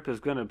that trip is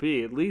going to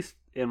be, at least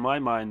in my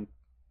mind,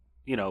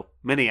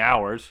 many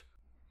hours,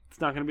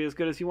 it's not going to be as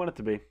good as you want it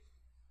to be.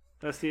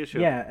 That's the issue.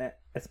 Yeah,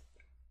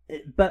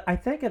 but I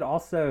think it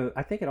also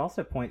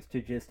points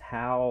to just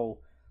how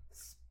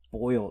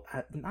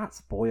not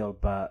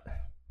spoiled, but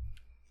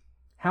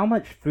how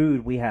much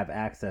food we have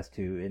access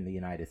to in the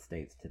United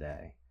States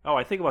today. Oh,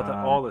 I think about that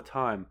all the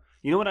time.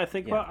 You know what I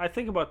think about? I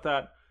think about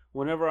that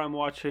whenever I'm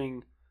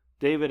watching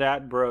David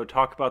Attenborough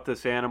talk about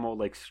this animal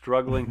like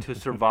struggling to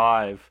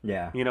survive.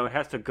 Yeah. It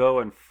has to go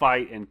and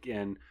fight,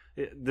 and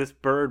this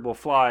bird will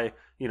fly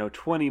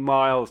 20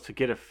 miles to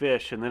get a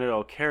fish, and then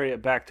it'll carry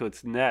it back to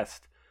its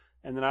nest,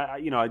 and then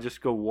I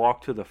just go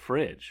walk to the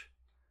fridge,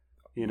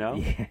 Yeah.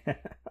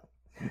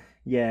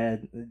 Yeah,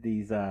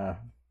 these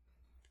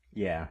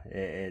yeah,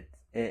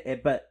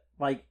 but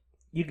like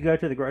you could go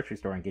to the grocery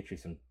store and get you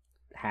some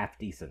half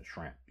decent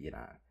shrimp, you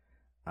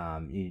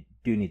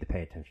do need to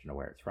pay attention to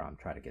where it's from.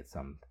 Try to get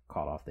some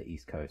caught off the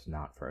East Coast,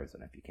 not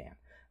frozen if you can.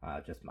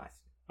 Just my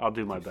I'll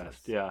do my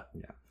best. Yeah.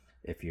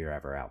 If you're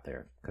ever out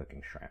there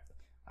cooking shrimp.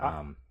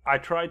 I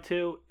try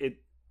to.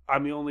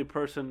 I'm the only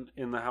person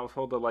in the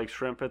household that likes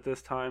shrimp at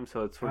this time,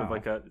 so it's sort of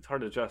like it's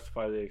hard to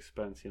justify the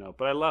expense,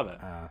 but I love it.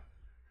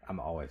 I'm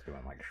always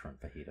doing like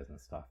shrimp fajitas and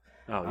stuff.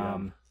 Oh yeah.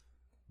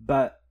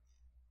 But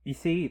you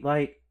see,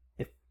 like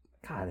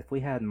if we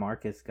had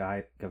Marcus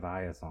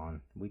Gavayas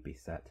on, we'd be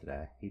set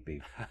today. He'd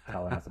be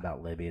telling us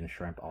about Libyan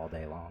shrimp all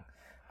day long.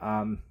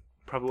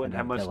 Probably wouldn't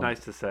have much nice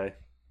to say.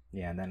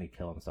 Yeah, and then he'd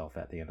kill himself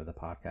at the end of the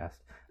podcast.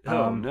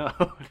 Oh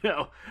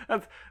no.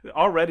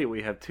 Already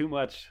we have too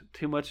much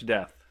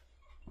death.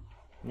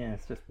 Yeah,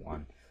 it's just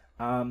one.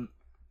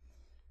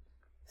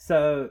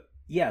 So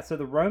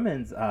the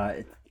Romans,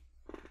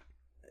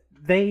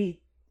 they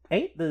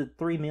ate the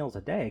 3 meals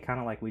a day, kind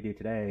of like we do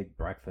today: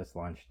 breakfast,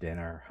 lunch,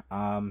 dinner.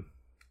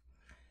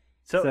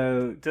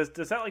 So does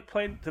that like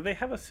play? Do they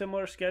have a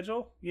similar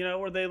schedule?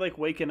 Where they like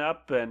waking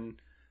up and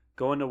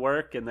going to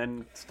work and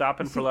then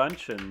stopping for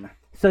lunch and.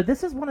 So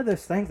this is one of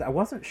those things I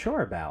wasn't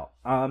sure about,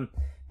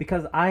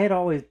 because I had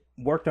always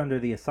worked under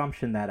the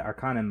assumption that our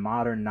kind of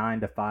modern 9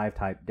 to 5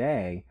 type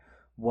day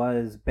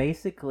was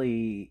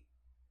basically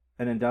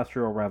an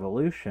industrial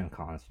revolution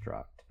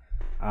construct.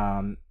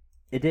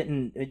 It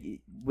didn't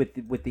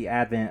with the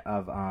advent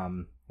of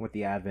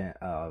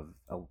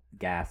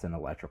gas and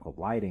electrical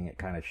lighting. It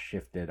kind of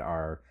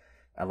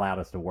allowed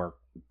us to work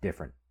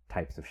different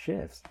types of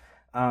shifts.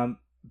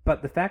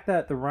 But the fact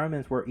that the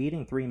Romans were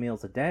eating 3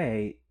 meals a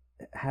day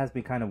has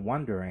me kind of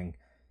wondering,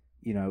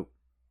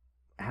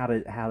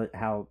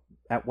 how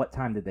at what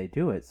time did they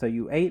do it? So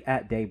you ate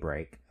at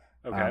daybreak,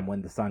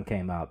 when the sun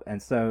came up, and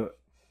so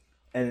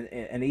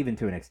and even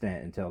to an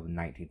extent until the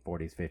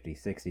 1940s,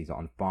 50s, 60s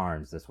on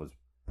farms, this was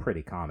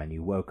pretty common.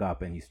 You woke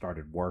up and you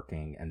started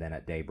working, and then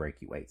at daybreak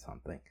you ate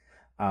something,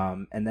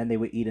 and then they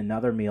would eat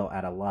another meal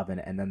at 11,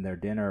 and then their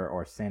dinner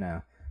or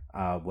cena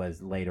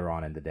was later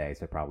on in the day,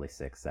 so probably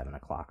 6, 7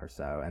 o'clock or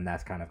so, and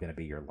that's kind of going to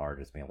be your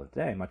largest meal of the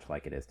day, much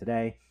like it is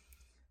today.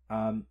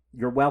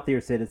 Your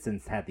wealthier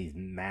citizens had these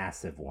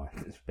massive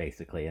ones,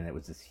 basically, and it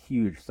was this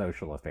huge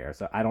social affair.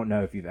 So I don't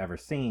know if you've ever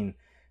seen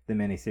the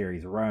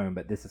miniseries Rome,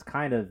 but this is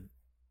kind of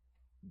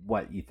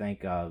what you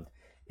think of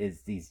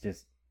is these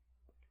just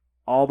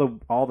all the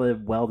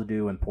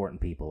well-to-do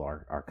important people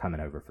are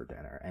coming over for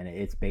dinner, and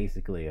it's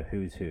basically a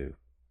who's who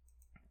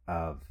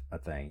of a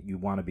thing. You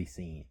want to be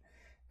seen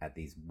at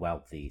these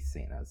wealthy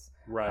cenas,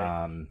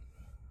 right?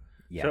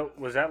 Yeah. So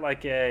was that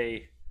like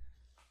a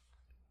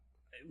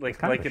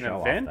like an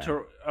event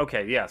or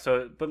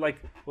so but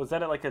like was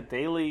that like a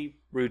daily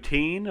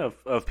routine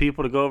of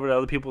people to go over to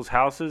other people's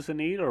houses and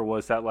eat, or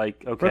was that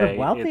like for the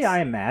wealthy? I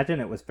imagine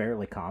it was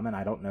fairly common.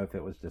 I don't know if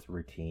it was just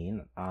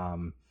routine.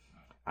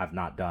 I've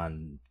not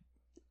done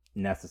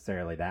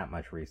necessarily that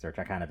much research.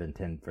 I kind of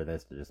intend for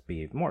this to just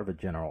be more of a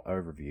general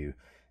overview,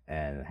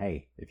 and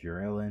hey, if you're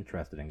really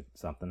interested in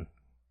something,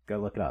 go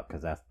look it up,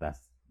 because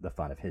that's the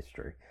fun of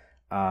history.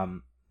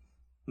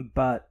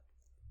 But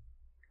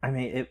I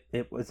mean,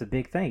 it was a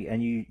big thing,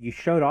 and you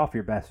showed off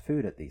your best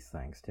food at these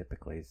things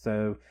typically.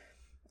 So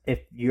if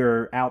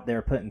you're out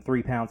there putting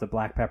 3 pounds of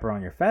black pepper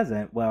on your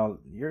pheasant, well,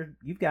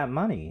 you've got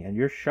money, and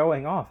you're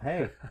showing off.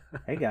 Hey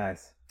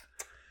guys,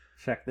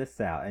 check this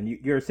out, and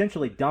you're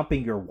essentially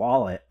dumping your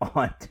wallet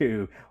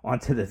onto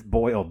this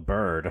boiled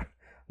bird,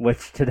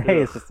 which today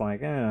is just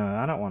like,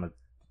 I don't want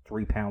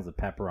 3 pounds of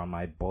pepper on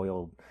my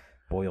boiled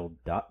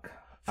duck.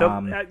 So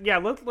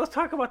let's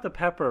talk about the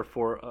pepper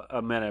for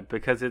a minute,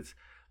 because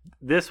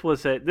this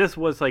was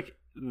like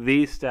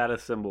the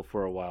status symbol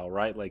for a while,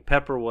 right? Like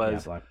pepper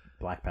was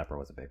black pepper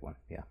was a big one,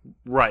 yeah.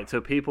 Right,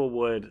 so people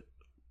would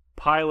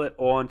pile it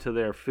onto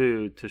their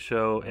food to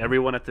show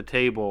everyone at the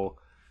table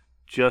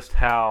just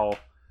how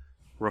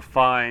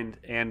refined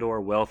and or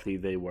wealthy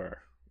they were.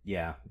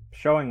 Yeah,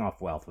 showing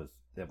off wealth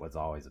was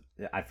always,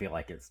 I feel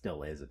like it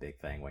still is a big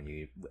thing when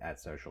you at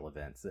social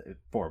events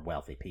for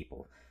wealthy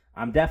people.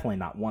 I'm definitely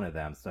not one of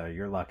them, so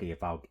you're lucky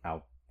if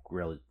I'll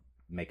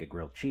make a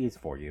grilled cheese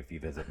for you if you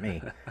visit me.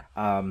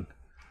 I'm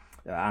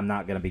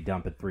not going to be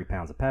dumping 3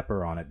 pounds of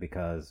pepper on it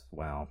because,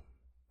 well,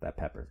 that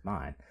pepper's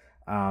mine.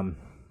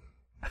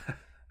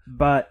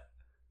 But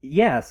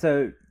yeah,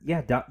 so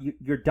yeah,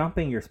 you're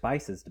dumping your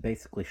spices to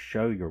basically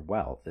show your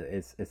wealth.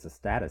 It's a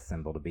status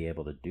symbol to be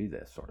able to do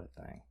this sort of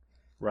thing.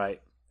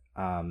 Right.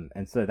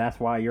 And so that's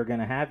why you're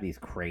going to have these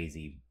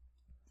crazy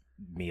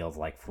meals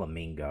like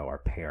flamingo or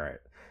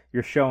parrot.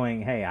 You're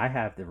showing, hey, I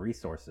have the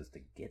resources to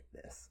get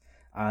this.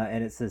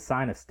 And it's a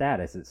sign of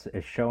status.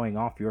 It's showing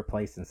off your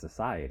place in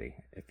society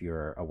if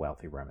you're a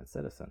wealthy Roman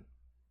citizen.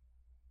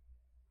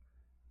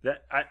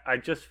 That I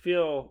just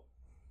feel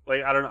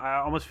like I don't know,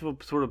 I almost feel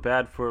sort of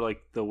bad for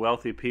like the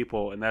wealthy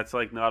people, and that's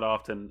like not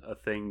often a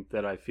thing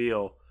that I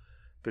feel,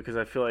 because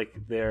I feel like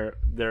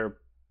their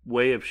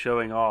way of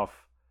showing off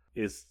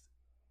is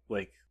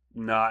like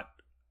not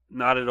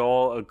at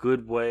all a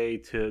good way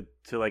to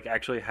like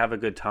actually have a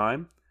good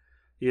time,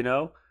 you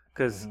know?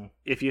 Because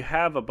if you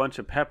have a bunch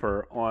of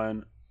pepper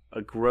on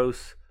a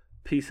gross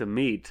piece of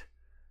meat,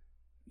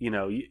 you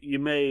know, you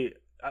may,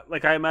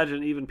 like, I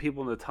imagine even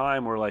people in the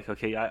time were like,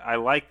 okay, I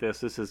like this,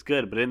 this is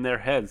good, but in their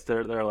heads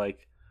they're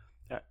like,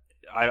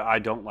 I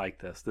don't like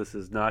this, this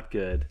is not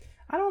good.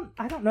 I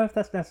don't know if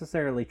that's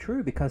necessarily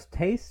true, because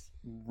tastes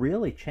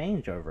really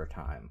change over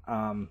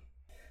time.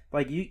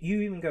 Like you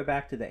even go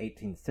back to the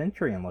 18th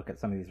century and look at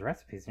some of these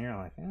recipes, and you're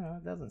like,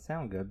 it doesn't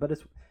sound good. But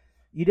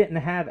you didn't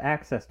have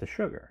access to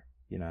sugar.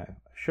 You know,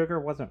 sugar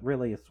wasn't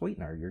really a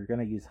sweetener. You're going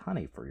to use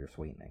honey for your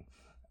sweetening.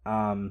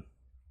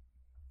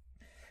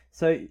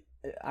 So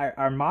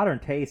our modern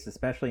tastes,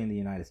 especially in the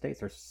United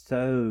States, are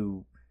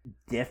so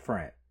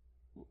different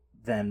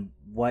than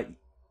what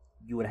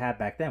you would have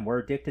back then. We're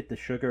addicted to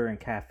sugar and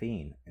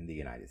caffeine in the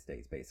United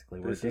States,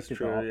 basically. We're addicted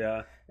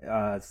to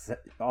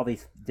all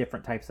these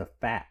different types of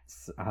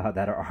fats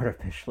that are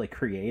artificially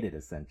created,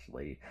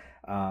 essentially.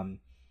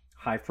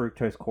 High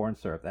fructose corn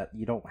syrup, that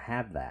you don't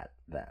have that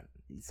then.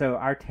 So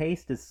our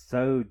taste is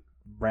so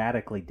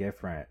radically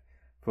different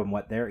from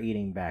what they're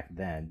eating back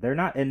then. They're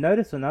not, and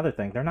notice another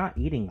thing, they're not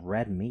eating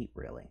red meat,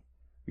 really.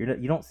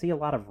 You don't see a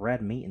lot of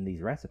red meat in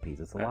these recipes.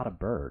 It's a lot of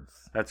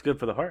birds. That's good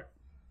for the heart.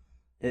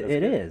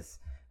 It is.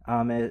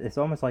 It's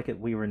almost like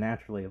we were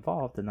naturally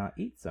evolved to not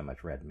eat so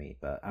much red meat,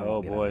 but I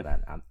won't get into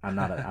that. I'm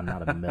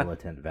not a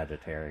militant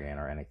vegetarian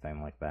or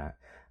anything like that.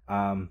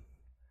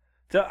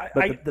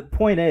 The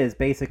point is,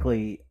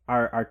 basically,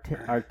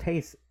 our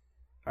tastes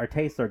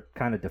are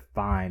kind of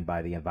defined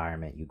by the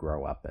environment you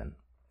grow up in.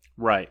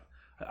 Right.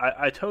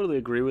 I totally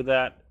agree with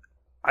that.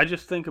 I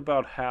just think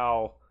about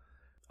how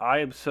I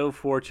am so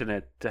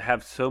fortunate to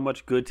have so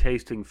much good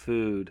tasting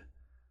food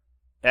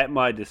at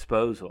my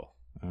disposal.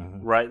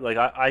 Mm-hmm. Right? Like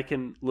I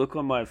can look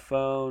on my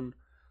phone,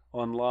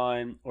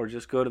 online, or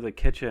just go to the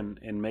kitchen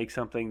and make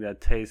something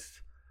that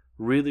tastes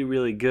really,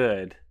 really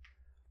good,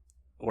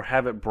 or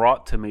have it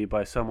brought to me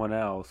by someone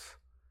else.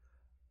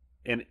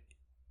 And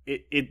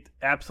it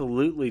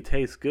absolutely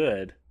tastes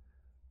good.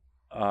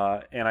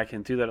 And I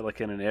can do that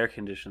like in an air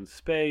conditioned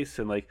space,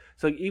 and like,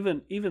 so like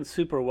even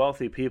super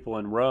wealthy people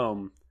in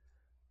Rome,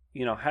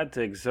 you know, had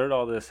to exert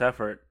all this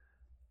effort,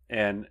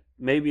 and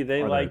maybe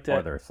they liked it,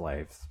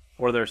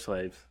 or their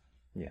slaves.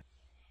 Yeah.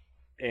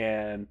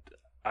 And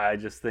I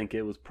just think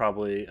it was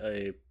probably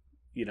a,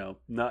 you know,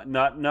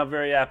 not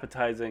very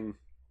appetizing.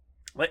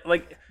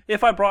 Like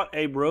if I brought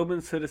a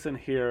Roman citizen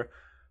here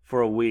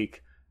for a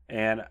week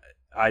and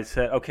I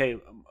said, okay,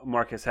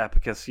 Marcus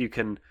Apicus, you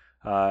can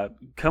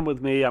come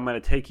with me. I'm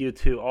going to take you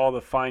to all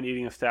the fine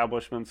eating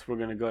establishments. We're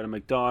going to go to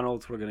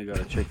McDonald's. We're going to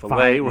go to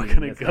Chick-fil-A. We're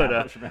going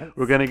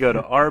to go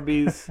to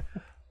Arby's.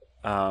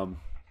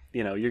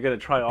 You know, you're going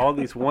to try all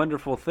these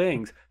wonderful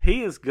things.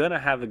 He is going to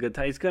have a good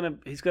time. He's going to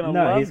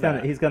love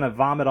that. He's going to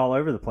vomit all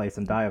over the place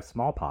and die of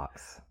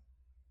smallpox.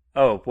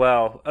 Oh,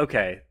 well,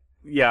 okay.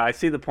 Yeah, I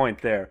see the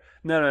point there.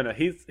 No.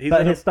 He's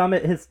but his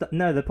stomach.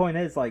 The point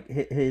is, like,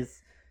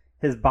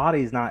 his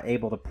body's not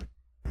able to,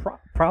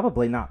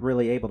 probably not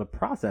really able to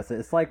process it.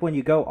 It's like when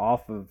you go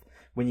off of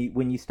when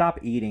you stop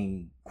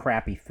eating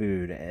crappy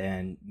food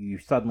and you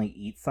suddenly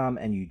eat some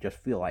and you just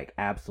feel like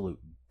absolute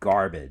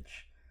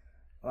garbage.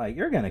 Like,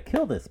 you're gonna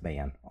kill this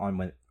man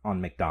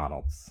on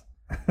McDonald's.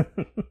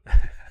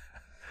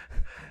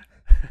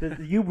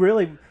 He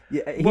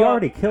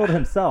already killed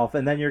himself,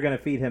 and then you're gonna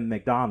feed him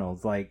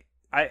McDonald's. Like,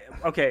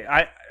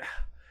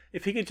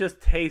 if he could just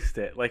taste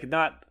it, like,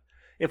 not,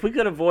 if we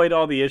could avoid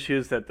all the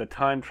issues that the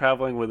time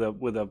traveling with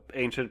a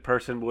ancient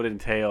person would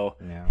entail,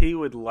 he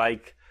would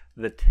like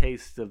the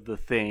taste of the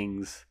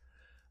things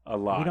a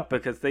lot,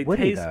 because they would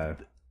taste. He, though?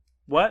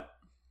 What?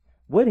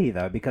 Would he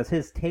though? Because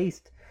his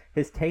taste.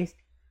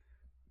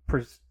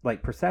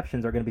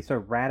 Perceptions are going to be so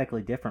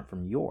radically different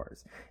from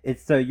yours.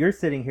 It's so you're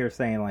sitting here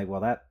saying like,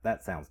 well,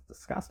 that sounds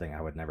disgusting,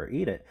 I would never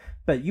eat it.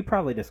 But you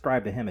probably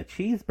described to him a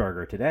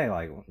cheeseburger today,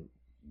 like,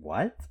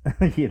 what?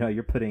 You know,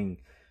 you're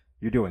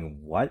doing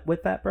what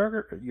with that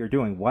burger? You're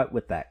doing what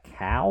with that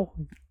cow?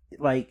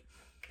 Like,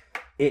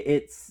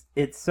 it's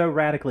so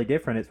radically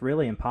different. It's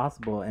really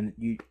impossible. And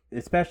you,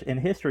 especially in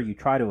history, you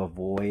try to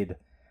avoid.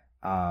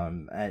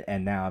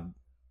 And now,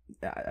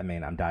 I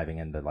mean, I'm diving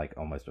into like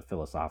almost a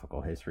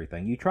philosophical history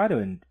thing. You try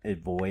to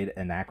avoid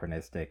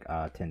anachronistic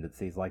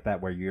tendencies like that,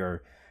 where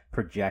you're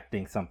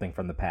projecting something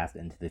from the past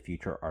into the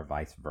future, or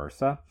vice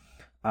versa.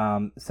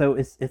 So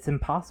it's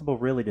impossible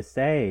really to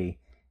say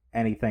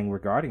anything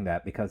regarding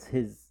that, because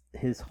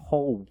his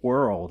whole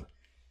world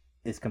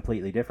is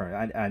completely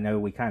different. I know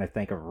we kind of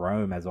think of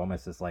Rome as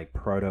almost this like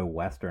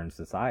proto-Western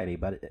society,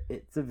 but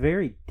it's a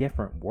very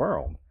different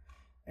world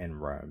in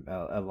Rome.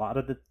 A lot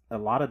of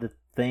the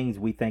things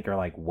we think are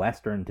like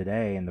Western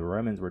today and the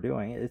Romans were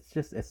doing, it's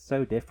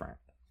so different.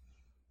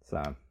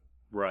 So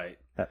Right.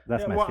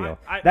 That's my feel.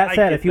 I That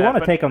said, if you want to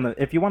but take on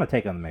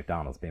the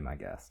McDonald's, be my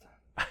guest.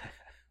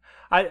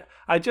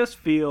 I just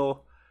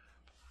feel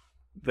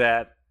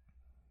that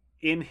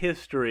in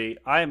history,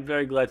 I am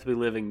very glad to be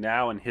living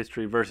now in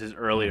history versus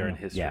earlier in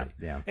history.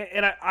 Yeah.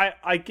 And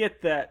I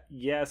get that,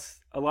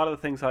 yes, a lot of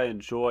the things I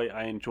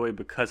enjoy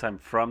because I'm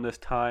from this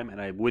time,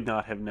 and I would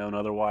not have known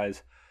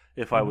otherwise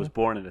if I was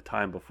born in a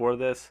time before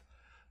this.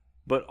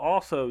 But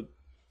also,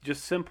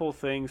 just simple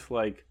things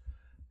like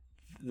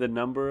the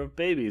number of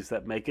babies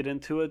that make it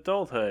into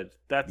adulthood.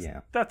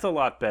 That's a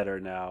lot better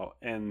now.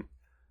 And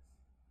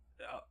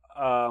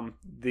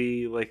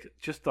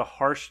just the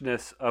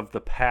harshness of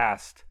the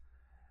past,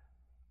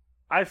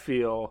 I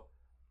feel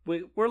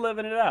we're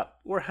living it up.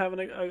 We're having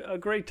a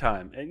great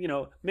time. And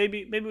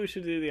maybe we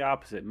should do the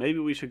opposite. Maybe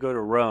we should go to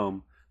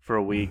Rome for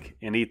a week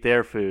and eat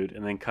their food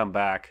and then come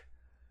back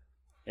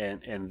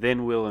and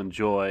then we'll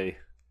enjoy,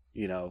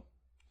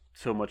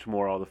 so much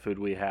more all the food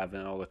we have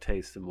and all the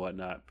taste and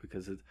whatnot,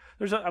 because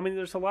there's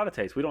a lot of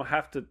taste. We don't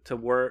have to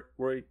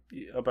worry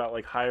about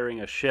like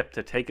hiring a ship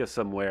to take us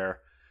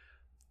somewhere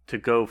to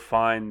go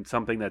find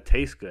something that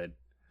tastes good.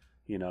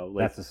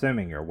 That's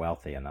assuming you're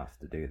wealthy enough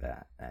to do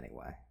that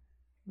anyway.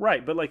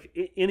 Right, but like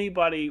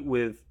anybody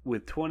with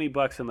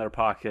 $20 in their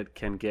pocket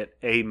can get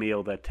a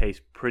meal that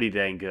tastes pretty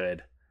dang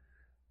good,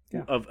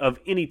 of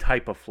any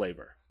type of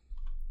flavor.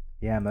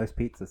 Yeah, most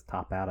pizzas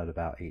top out at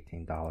about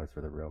 $18 for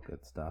the real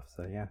good stuff.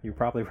 So yeah, you're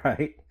probably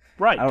right.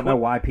 Right. I don't know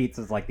why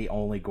pizza's like the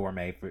only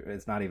gourmet food.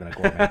 It's not even a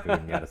gourmet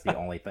food yet. It's the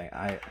only thing.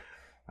 I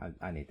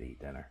need to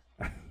eat dinner.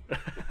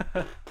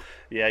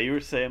 Yeah, you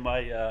were saying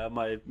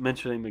my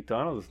mentioning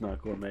McDonald's is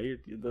not gourmet.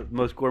 The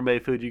most gourmet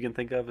food you can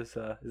think of is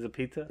a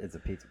pizza. It's a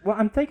pizza. Well,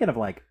 I'm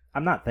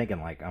not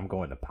thinking like I'm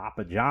going to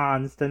Papa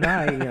John's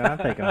tonight. I'm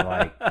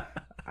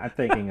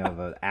thinking of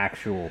an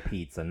actual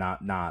pizza,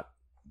 not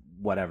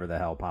whatever the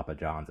hell Papa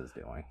John's is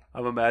doing.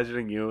 I'm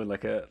imagining you in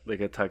like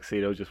a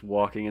tuxedo, just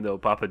walking into a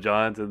Papa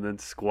John's and then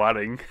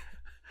squatting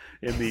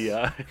in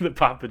the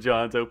Papa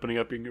John's, opening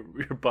up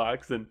your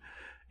box and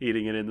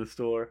eating it in the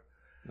store.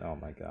 Oh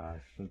my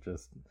gosh!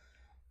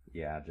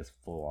 Just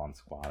full on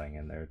squatting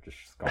in there, just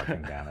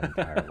scarfing down an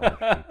entire large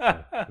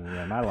pizza.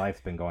 Yeah, my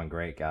life's been going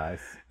great,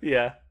 guys.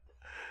 Yeah,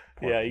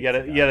 yeah. You got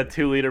a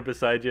 2-liter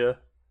beside you.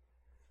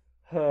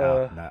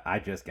 No, I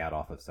just got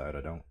off of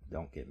soda.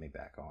 Don't get me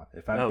back on.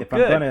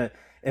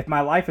 If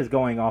my life is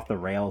going off the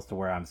rails to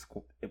where I'm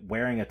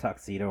wearing a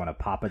tuxedo and a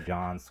Papa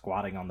John's,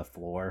 squatting on the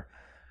floor,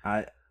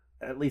 at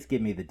least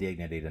give me the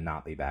dignity to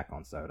not be back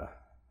on soda.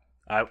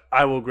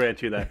 I will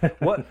grant you that.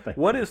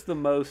 What is the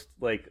most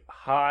like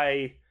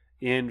high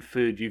end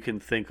food you can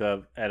think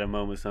of at a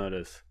moment's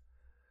notice?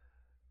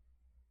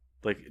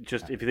 Like,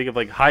 just if you think of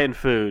like high end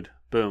food,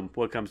 boom,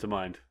 what comes to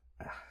mind?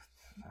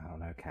 I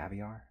don't know,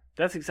 caviar.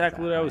 That's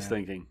exactly what I was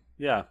thinking.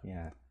 Yeah.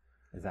 Yeah.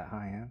 Is that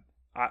high end?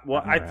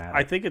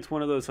 I think it's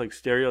one of those like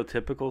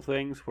stereotypical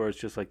things where it's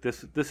just like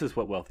this is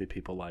what wealthy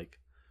people like.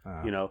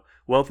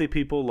 Wealthy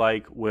people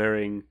like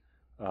wearing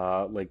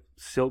like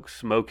silk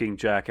smoking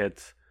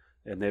jackets,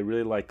 and they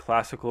really like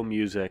classical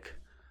music,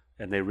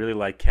 and they really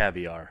like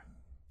caviar.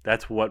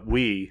 That's what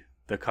we,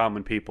 the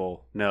common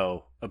people,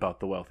 know about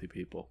the wealthy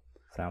people.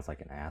 Sounds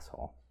like an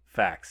asshole.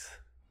 Facts.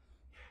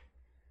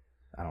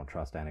 I don't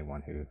trust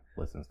anyone who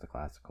listens to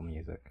classical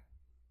music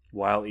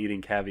while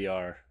eating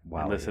caviar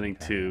and listening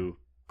to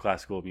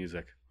classical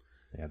music.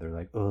 Yeah, they're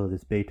like, "Oh,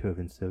 this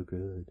Beethoven's so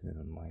good," and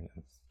I'm like,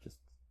 "It's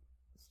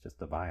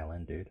just a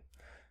violin, dude."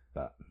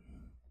 But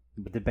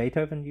did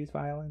Beethoven use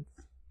violins?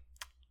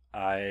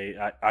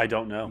 I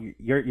don't know.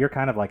 You're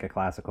kind of like a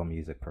classical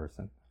music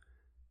person.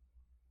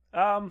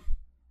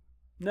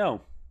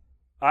 No,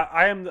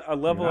 I am a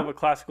level of a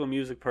classical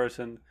music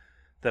person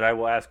that I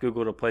will ask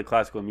Google to play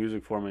classical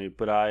music for me,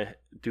 but I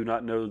do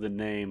not know the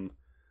name.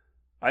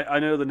 I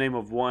know the name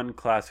of one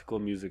classical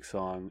music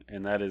song,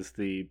 and that is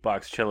the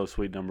Bach's Cello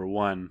Suite No.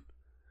 1,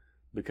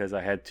 because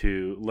I had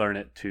to learn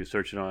it to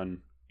search it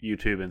on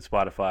YouTube and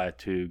Spotify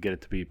to get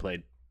it to be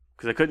played.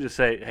 Because I couldn't just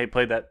say, "Hey,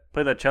 play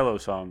that cello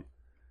song,"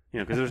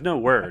 because there's no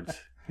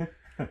words.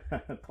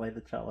 Play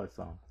the cello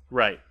song.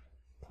 Right.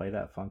 Play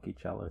that funky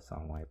cello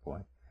song, white boy.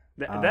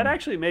 That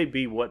actually may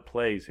be what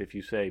plays if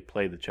you say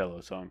 "play the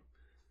cello song."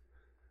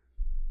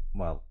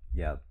 Well,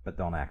 yeah, but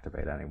don't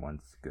activate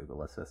anyone's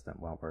Google Assistant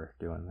while we're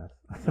doing this.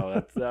 Oh,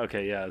 that's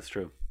okay. Yeah, that's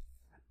true.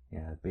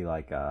 Yeah, it'd be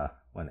like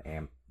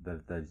when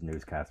those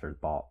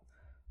newscasters bought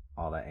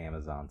all that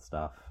Amazon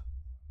stuff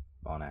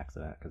on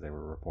accident because they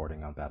were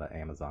reporting about an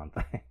Amazon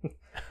thing.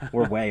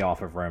 We're way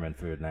off of Roman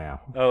food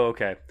now. Oh,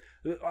 okay.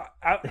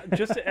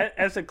 Just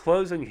as a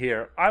closing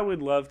here, I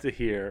would love to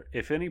hear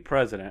if any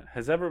president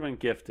has ever been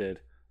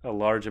gifted a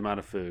large amount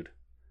of food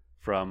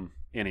from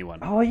anyone.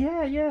 Oh,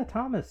 yeah,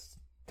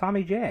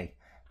 Tommy J.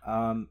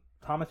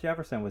 Thomas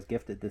Jefferson was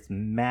gifted this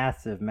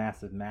massive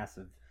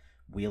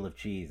wheel of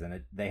cheese,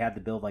 and they had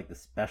to build like the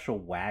special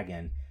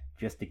wagon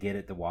just to get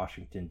it to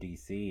Washington,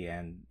 D.C.,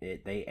 and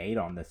they ate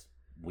on this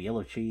wheel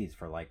of cheese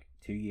for like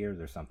 2 years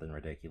or something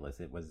ridiculous.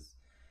 It was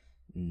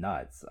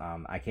nuts.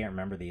 I can't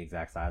remember the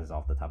exact sizes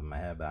off the top of my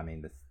head, but I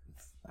mean,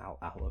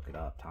 I'll look it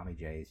up. Tommy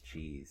J's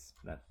cheese.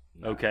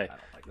 Okay. I don't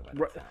like the way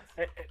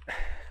that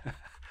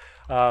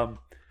sounds.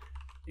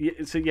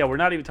 So yeah, we're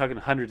not even talking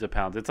hundreds of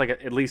pounds. It's like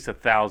at least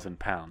 1,000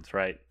 pounds,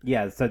 right?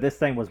 Yeah. So this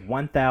thing was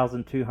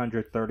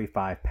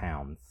 1,235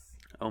 pounds.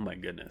 Oh my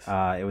goodness.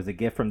 It was a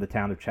gift from the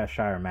town of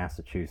Cheshire,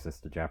 Massachusetts,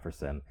 to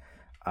Jefferson.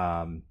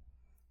 But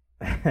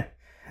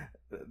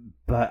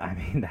I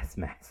mean, that's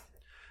massive.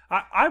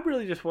 I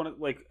really just want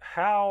to, like,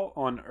 how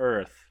on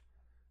earth,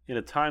 in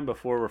a time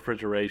before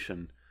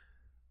refrigeration,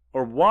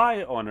 or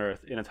why on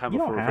earth in a time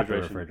before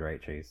refrigeration? You don't have to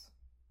refrigerate cheese.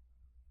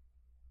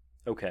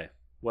 Okay.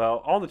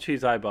 Well, all the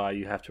cheese I buy,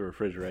 you have to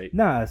refrigerate.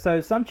 No, so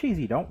some cheese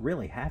you don't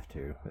really have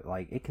to.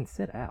 Like, it can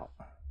sit out.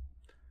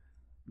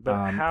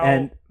 But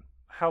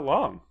how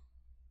long?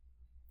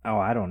 Oh,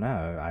 I don't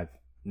know. I've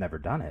never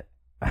done it.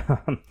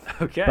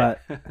 Okay.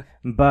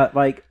 But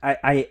like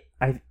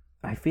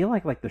I feel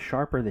like the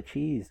sharper the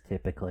cheese,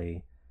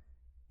 typically,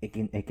 it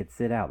can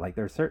sit out. Like,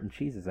 there are certain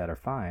cheeses that are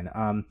fine.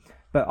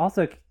 But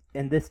also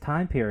in this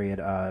time period,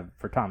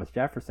 for Thomas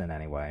Jefferson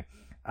anyway,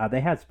 they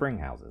had spring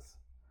houses.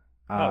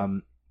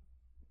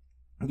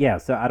 Yeah,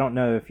 so I don't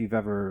know if you've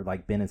ever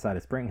like been inside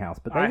a spring house,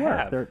 but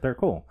they're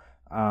cool.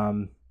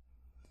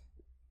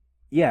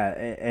 Yeah,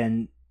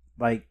 and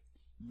like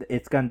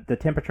the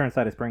temperature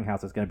inside a spring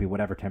house is going to be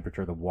whatever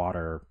temperature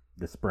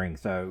the spring.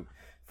 So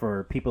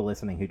for people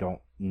listening who don't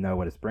know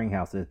what a spring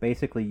house is,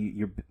 basically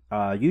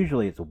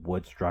usually it's a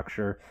wood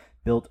structure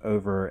built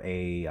over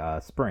a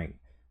spring,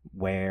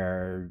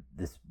 where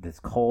this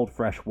cold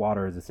fresh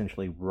water is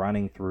essentially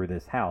running through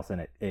this house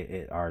and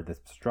this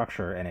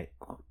structure, and it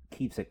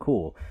keeps it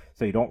cool.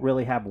 So you don't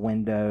really have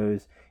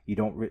windows. You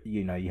don't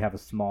you have a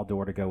small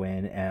door to go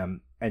in,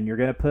 and you're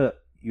going to put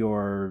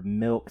your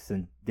milks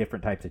and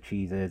different types of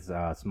cheeses,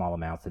 small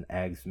amounts, and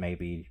eggs,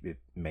 maybe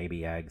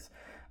eggs,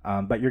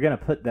 but you're going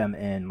to put them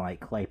in like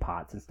clay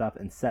pots and stuff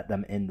and set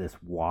them in this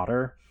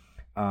water.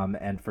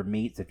 And for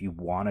meats, if you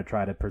want to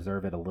try to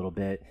preserve it a little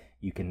bit,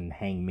 you can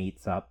hang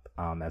meats up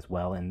as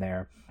well in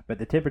there. But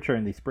the temperature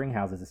in these spring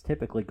houses is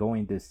typically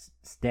going to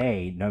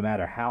stay, no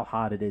matter how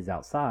hot it is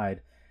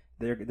outside,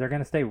 they're going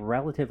to stay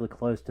relatively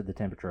close to the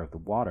temperature of the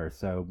water.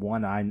 So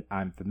one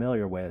I'm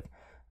familiar with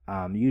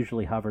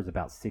usually hovers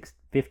about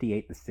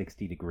 58 to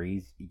 60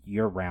 degrees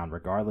year round,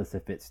 regardless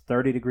if it's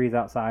 30 degrees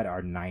outside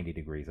or 90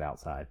 degrees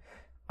outside.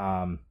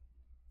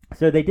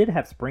 So they did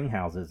have spring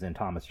houses in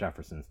Thomas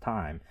Jefferson's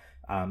time.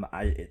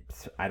 I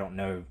don't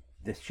know,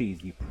 this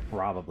cheese you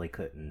probably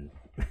couldn't.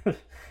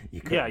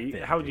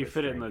 How would you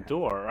fit it in the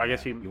door? I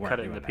guess you cut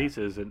it into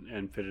pieces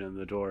and fit it in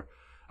the door.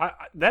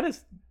 That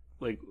is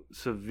like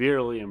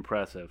severely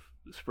impressive.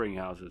 Spring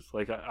houses.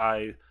 Like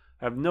I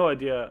have no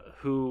idea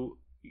who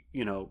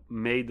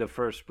made the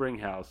first spring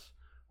house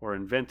or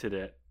invented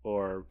it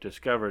or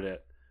discovered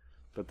it,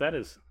 but that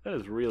is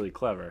really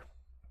clever.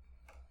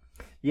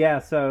 Yeah,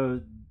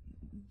 so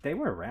they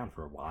were around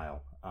for a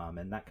while,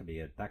 and that could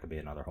be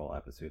another whole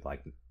episode,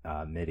 like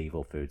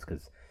medieval foods,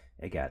 because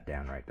it got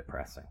downright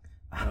depressing.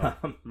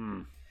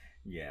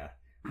 Yeah.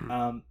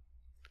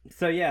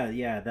 So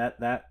yeah,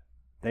 that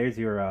there's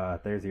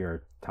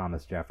your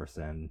Thomas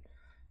Jefferson,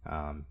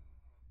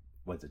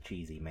 was a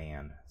cheesy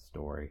man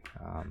story.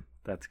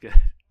 That's good.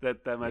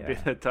 That might be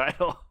the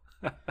title.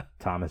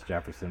 Thomas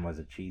Jefferson was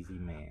a cheesy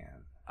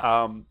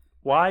man.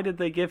 Why did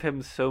they give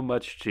him so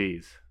much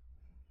cheese?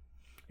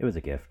 It was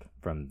a gift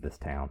from this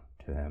town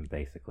to him.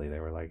 Basically, they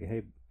were like,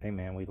 "Hey,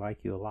 man, we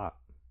like you a lot."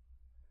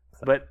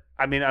 So. But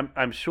I mean,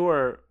 I'm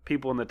sure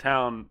people in the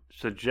town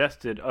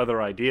suggested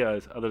other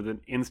ideas other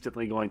than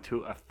instantly going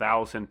to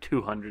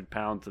 1,200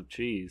 pounds of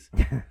cheese.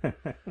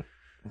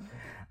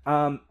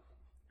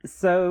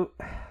 So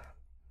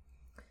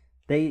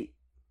they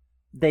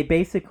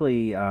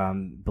basically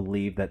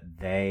believed that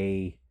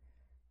they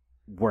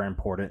were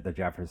important. The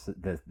Jefferson,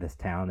 this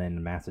town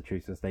in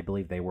Massachusetts, they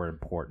believed they were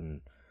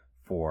important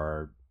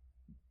for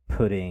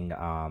putting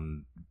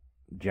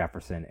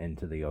Jefferson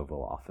into the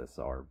Oval Office,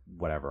 or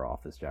whatever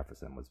office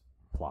Jefferson was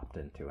plopped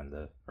into in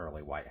the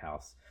early White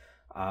House.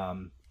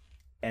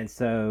 And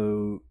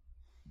so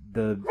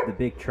the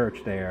big church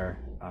there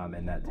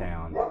in that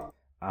town,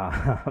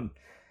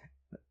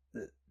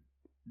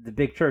 the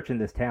big church in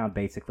this town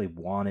basically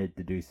wanted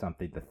to do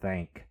something to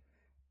thank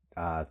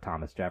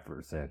Thomas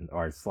Jefferson,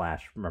 or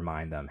 /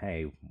 remind them,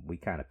 hey, we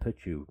kind of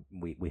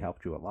we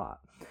helped you a lot.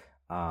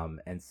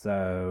 And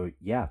so,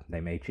 yeah,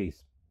 they made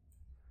cheese.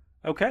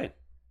 Okay.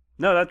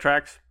 No, that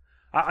tracks.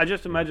 I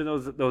just imagine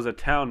there was a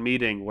town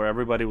meeting where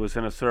everybody was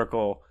in a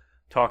circle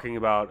talking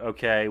about,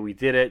 okay, we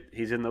did it.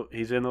 He's in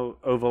the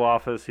Oval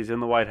Office. He's in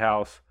the White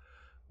House.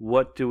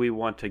 What do we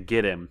want to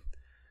get him?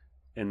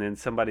 And then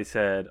somebody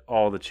said,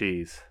 all the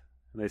cheese.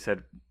 And they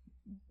said,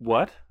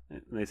 what?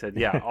 And they said,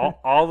 yeah,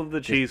 all of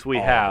the cheese we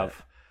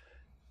have,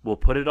 we'll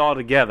put it all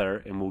together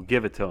and we'll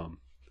give it to him.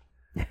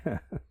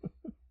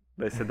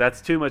 They said,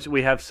 that's too much.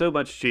 We have so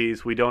much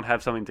cheese, we don't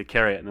have something to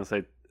carry it. And they'll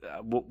say,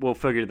 we'll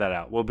figure that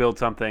out. We'll build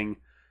something.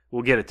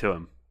 We'll get it to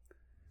him.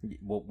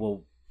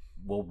 We'll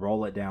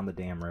roll it down the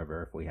damn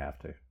river if we have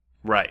to.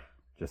 Right.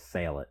 Just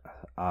sail it.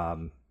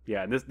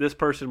 Yeah, and this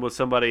person was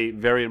somebody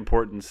very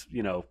important,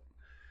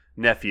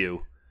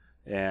 nephew,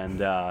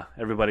 and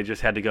everybody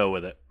just had to go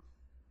with it.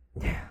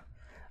 Yeah.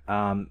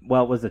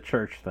 Well, it was a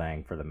church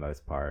thing for the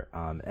most part.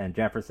 And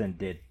Jefferson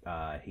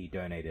he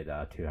donated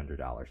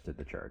 $200 to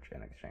the church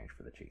in exchange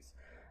for the cheese.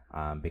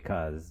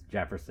 Because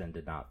Jefferson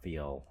did not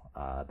feel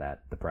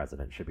that the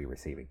president should be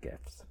receiving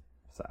gifts.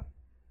 So.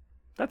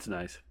 That's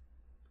nice.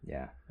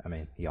 Yeah, I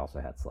mean, he also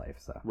had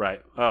slaves, so.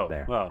 Right. Oh,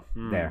 there. Well.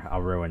 There, I'll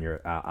ruin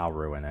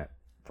it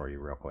for you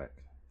real quick.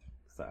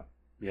 So.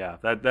 Yeah,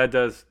 that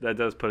does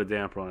put a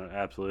damper on it,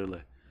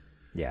 absolutely.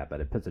 Yeah,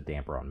 but it puts a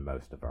damper on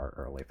most of our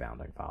early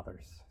founding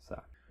fathers. So,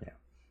 yeah.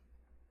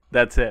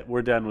 That's it.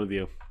 We're done with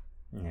you.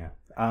 Yeah.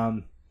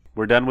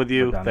 We're done with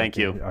you. Thank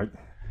you.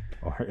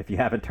 Or if you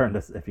haven't turned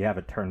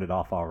it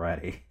off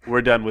already,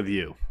 we're done with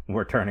you.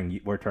 We're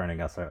turning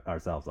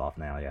ourselves off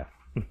now. Yeah.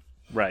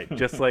 Right.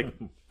 Just like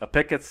a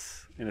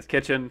Pickett's in his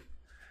kitchen,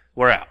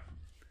 we're out.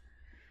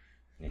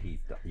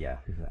 Yeah.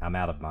 I'm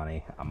out of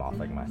money. I'm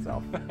offing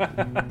myself.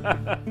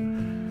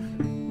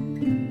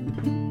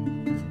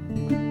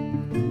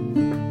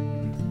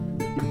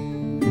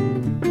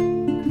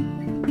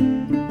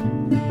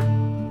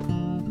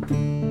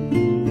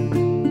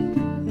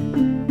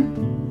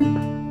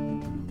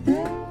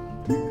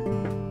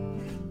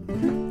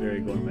 Very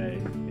gourmet.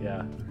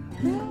 Yeah.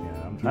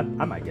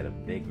 I might get a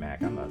Big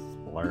Mac. I'm a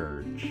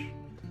splurge.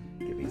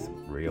 Give me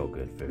some real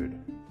good food.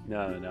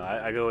 No.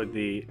 I go with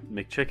the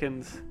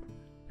McChickens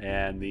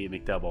and the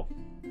McDouble.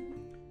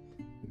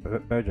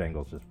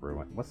 Bojangles just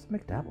ruined. What's the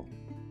McDouble?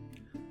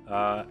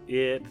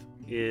 It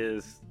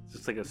is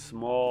just like a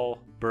small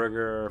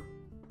burger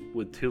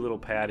with two little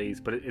patties,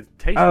 but it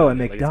tastes. Oh, a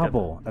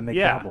McDouble. A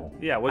McDouble.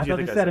 Yeah. What did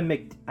you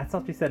think? I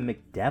thought you said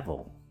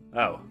McDevil.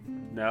 Oh,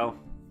 no.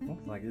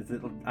 Like, is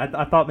it?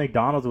 I thought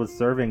McDonald's was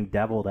serving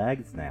deviled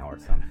eggs now or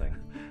something.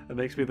 It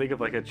makes me think of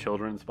like a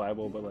children's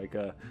Bible, but like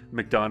a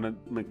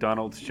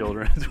McDonald's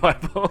children's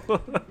Bible.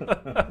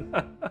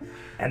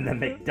 And the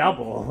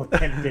McDouble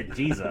tempted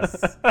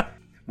Jesus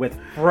with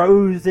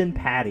frozen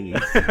patties.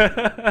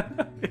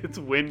 It's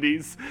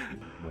Wendy's.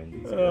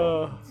 Wendy's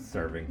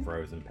serving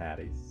frozen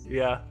patties.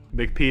 Yeah,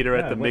 McPeter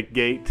at the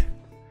McGate.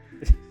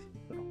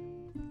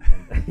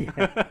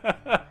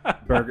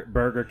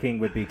 Burger King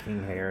would be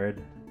King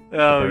Herod.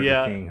 Oh, Burger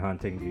yeah. King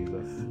hunting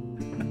Jesus.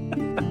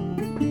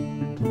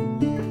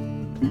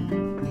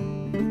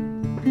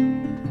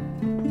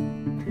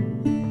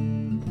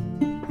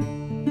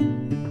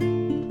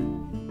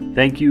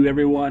 Thank you,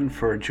 everyone,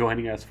 for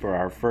joining us for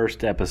our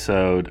first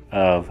episode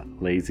of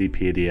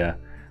Lazypedia.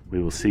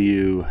 We will see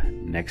you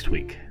next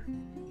week.